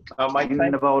 9:30? My In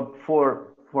time? about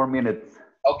four minutes.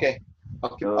 Okay.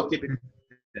 I'll keep it.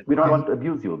 We don't want to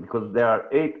abuse you because there are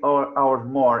 8 hours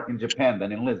more in Japan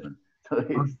than in Lisbon. So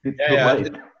it's too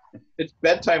late. It's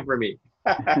bedtime for me.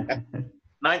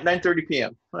 9:30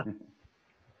 p.m.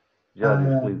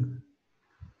 Georgios, please.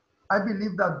 I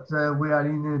believe that we are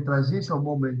in a transition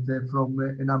moment from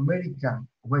an American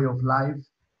way of life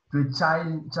to a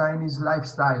Chinese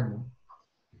lifestyle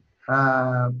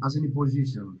as an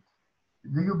imposition.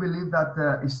 Do you believe that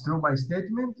is true my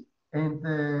statement? And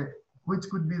which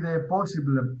could be the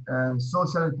possible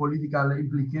social and political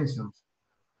implications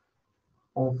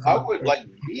of? I would like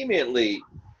vehemently,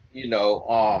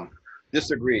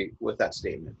 disagree with that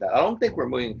statement. I don't think we're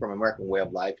moving from American way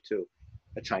of life to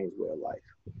a Chinese way of life.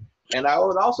 And I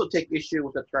would also take issue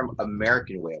with the term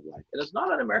American way of life. It is not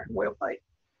an American way of life.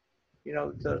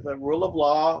 The rule of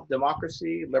law,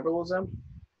 democracy, liberalism,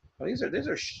 these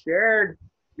are shared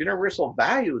universal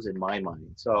values in my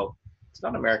mind. So it's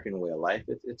not American way of life.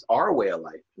 It's our way of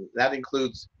life. That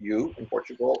includes you in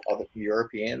Portugal, other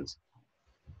Europeans,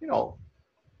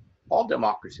 all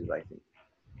democracies, I think.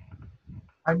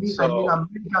 I mean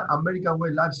American way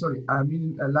of life. Sorry, I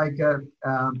mean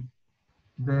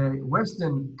the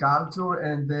Western culture,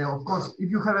 and of course, if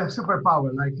you have a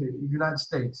superpower like the United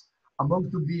States,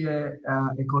 among to be a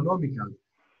economical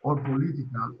or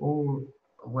political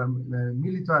or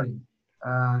military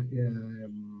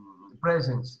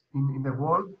presence in the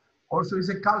world, also is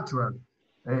a cultural,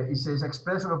 it's an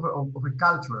expression of a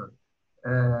cultural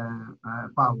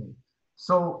power.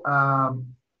 So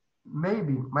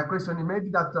maybe my question is maybe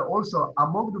that also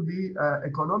among to be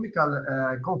economical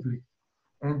conflict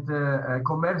and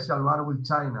commercial one with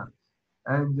China,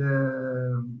 and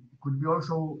could be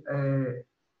also a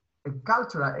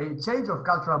change of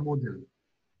cultural model.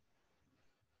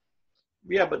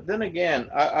 Yeah, but then again,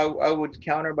 I would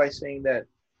counter by saying that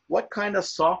what kind of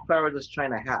soft power does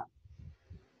China have?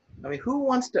 I mean, who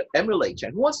wants to emulate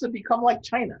China? Who wants to become like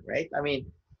China, right? I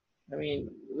mean,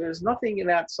 there's nothing in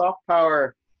that soft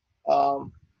power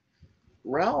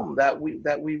realm that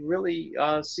we really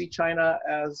see China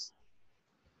as,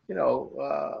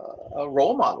 a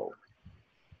role model,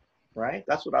 right?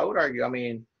 That's what I would argue. I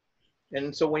mean,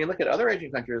 and so when you look at other Asian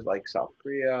countries like South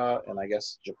Korea and I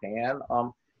guess Japan,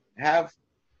 have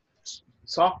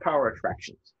soft power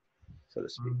attractions, so to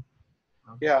speak.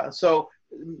 Yeah, so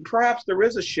perhaps there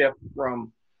is a shift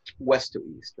from west to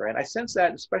east, right? I sense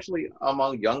that especially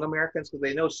among young Americans because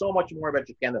they know so much more about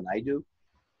Japan than I do,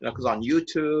 because on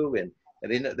YouTube and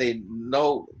they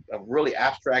know really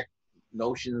abstract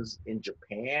notions in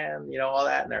Japan, all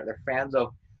that, and they're fans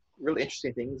of really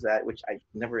interesting things which I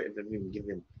never even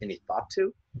given any thought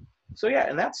to. So yeah,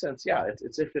 in that sense, yeah,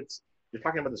 it's you're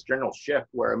talking about this general shift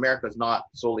where America is not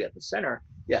solely at the center,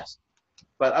 yes,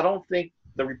 but I don't think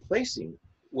the replacing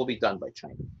will be done by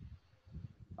China.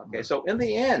 Okay, so in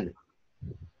the end,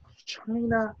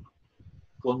 China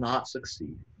will not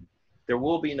succeed. There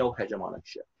will be no hegemonic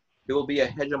shift. There will be a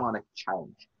hegemonic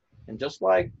challenge. And just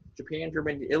like Japan,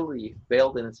 Germany, Italy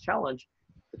failed in its challenge,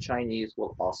 the Chinese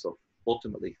will also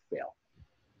ultimately fail.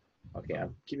 Okay,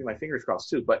 I'm keeping my fingers crossed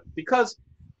too, but because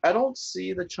I don't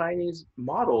see the Chinese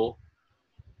model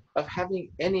of having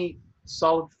any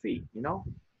solid feet,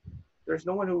 there's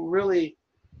no one who really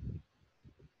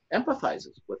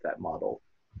empathizes with that model.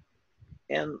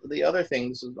 And the other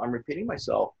things, I'm repeating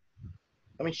myself,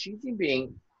 I mean, Xi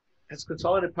Jinping has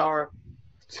consolidated power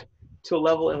to a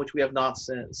level in which we have not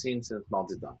seen since Mao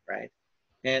Zedong, right?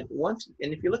 And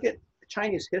if you look at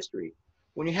Chinese history,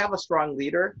 when you have a strong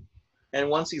leader and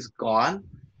once he's gone,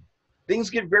 things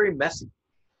get very messy.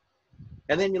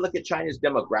 And then you look at China's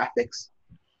demographics,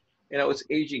 it's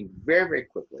aging very, very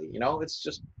quickly. It's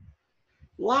just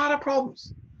a lot of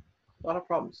problems.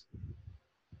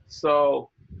 So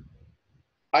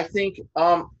I think,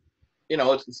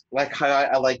 it's like how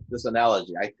I like this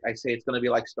analogy. I say it's going to be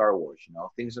like Star Wars,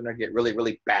 things are going to get really,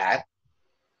 really bad,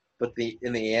 but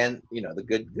in the end, the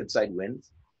good side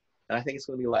wins. And I think it's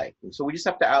going to be like, and so we just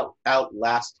have to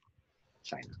outlast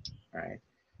China, right?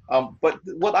 But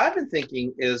what I've been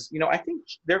thinking is, I think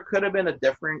there could have been a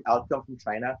different outcome from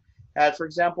China. Had, for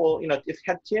example, if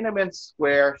had Tiananmen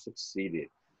Square succeeded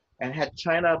and had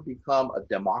China become a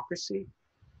democracy,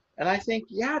 and I think,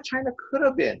 yeah, China could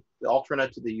have been the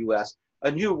alternate to the US,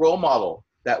 a new role model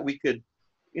that we could,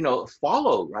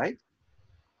 follow, right?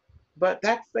 But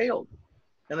that failed.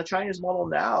 And the Chinese model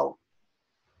now,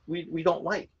 we don't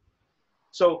like.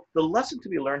 So the lesson to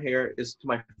be learned here is to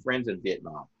my friends in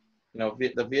Vietnam. You know,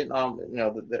 the Vietnam, you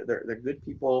know, they're good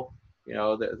people. You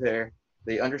know,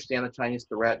 they understand the Chinese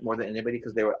threat more than anybody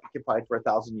because they were occupied for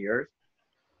 1,000 years.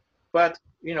 But,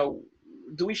 you know,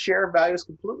 do we share values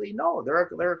completely? No,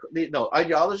 no,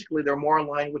 ideologically, they're more in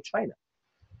line with China,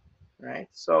 right?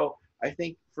 So I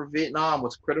think for Vietnam,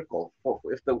 what's critical,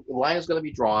 if the line is going to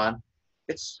be drawn,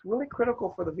 it's really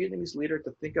critical for the Vietnamese leader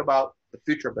to think about the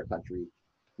future of the country,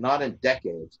 not in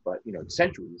decades, but, you know,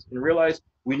 centuries, and realize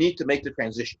we need to make the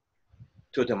transition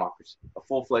to a democracy, a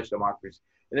full-fledged democracy.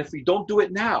 And if we don't do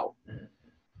it now,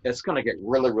 it's going to get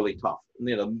really, really tough.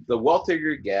 You know, the wealthier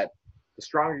you get, the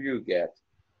stronger you get,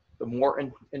 the more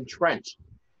entrenched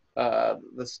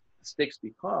the stakes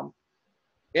become,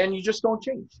 and you just don't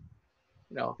change.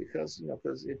 You know, because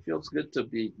it feels good to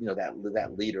be, you know,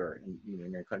 that leader in, you know,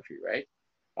 in your country, right?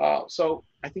 So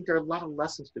I think there are a lot of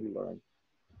lessons to be learned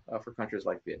for countries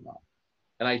like Vietnam,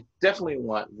 and I definitely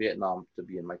want Vietnam to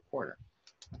be in my corner.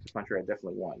 It's a country I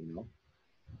definitely want, you know.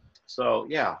 So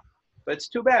yeah, but it's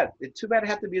too bad. It's too bad it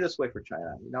had to be this way for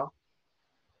China, you know.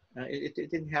 It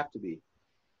didn't have to be,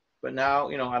 but now,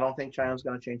 you know, I don't think China's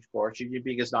going to change course. Xi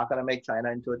Jinping is not going to make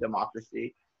China into a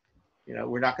democracy. You know,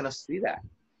 we're not going to see that.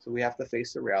 So we have to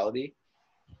face the reality,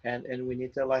 and we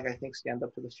need to, like, I think, stand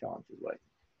up to this challenge, like.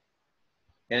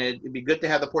 And it'd be good to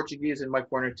have the Portuguese in my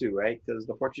corner too, right? Because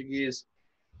the Portuguese,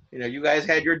 you know, you guys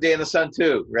had your day in the sun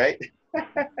too, right?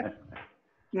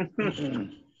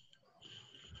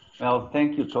 Well,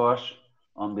 thank you, Tosh,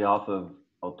 on behalf of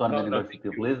Autonomous University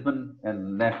of Lisbon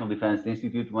and National Defense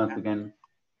Institute. Once again,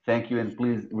 thank you, and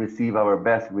please receive our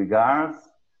best regards,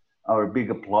 our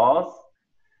big applause,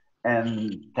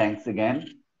 and thanks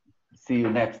again. See you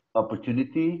next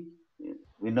opportunity.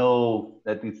 We know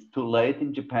that it's too late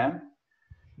in Japan,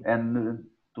 and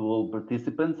to all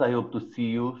participants, I hope to see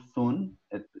you soon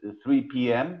at 3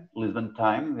 p.m. Lisbon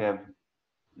time. We have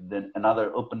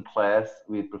another open class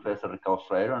with Professor Raquel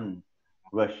Freire on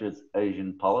Russia's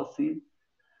Asian policy.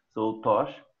 So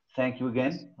Tosh, thank you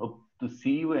again. Hope to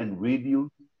see you and read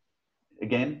you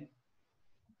again.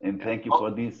 And thank you for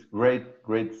this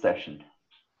great session.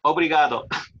 Obrigado.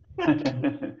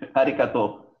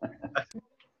 Arigato.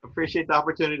 Appreciate the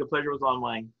opportunity. The pleasure was all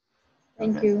mine.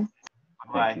 Thank you.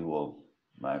 Bye. Thank you all.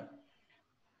 Bye.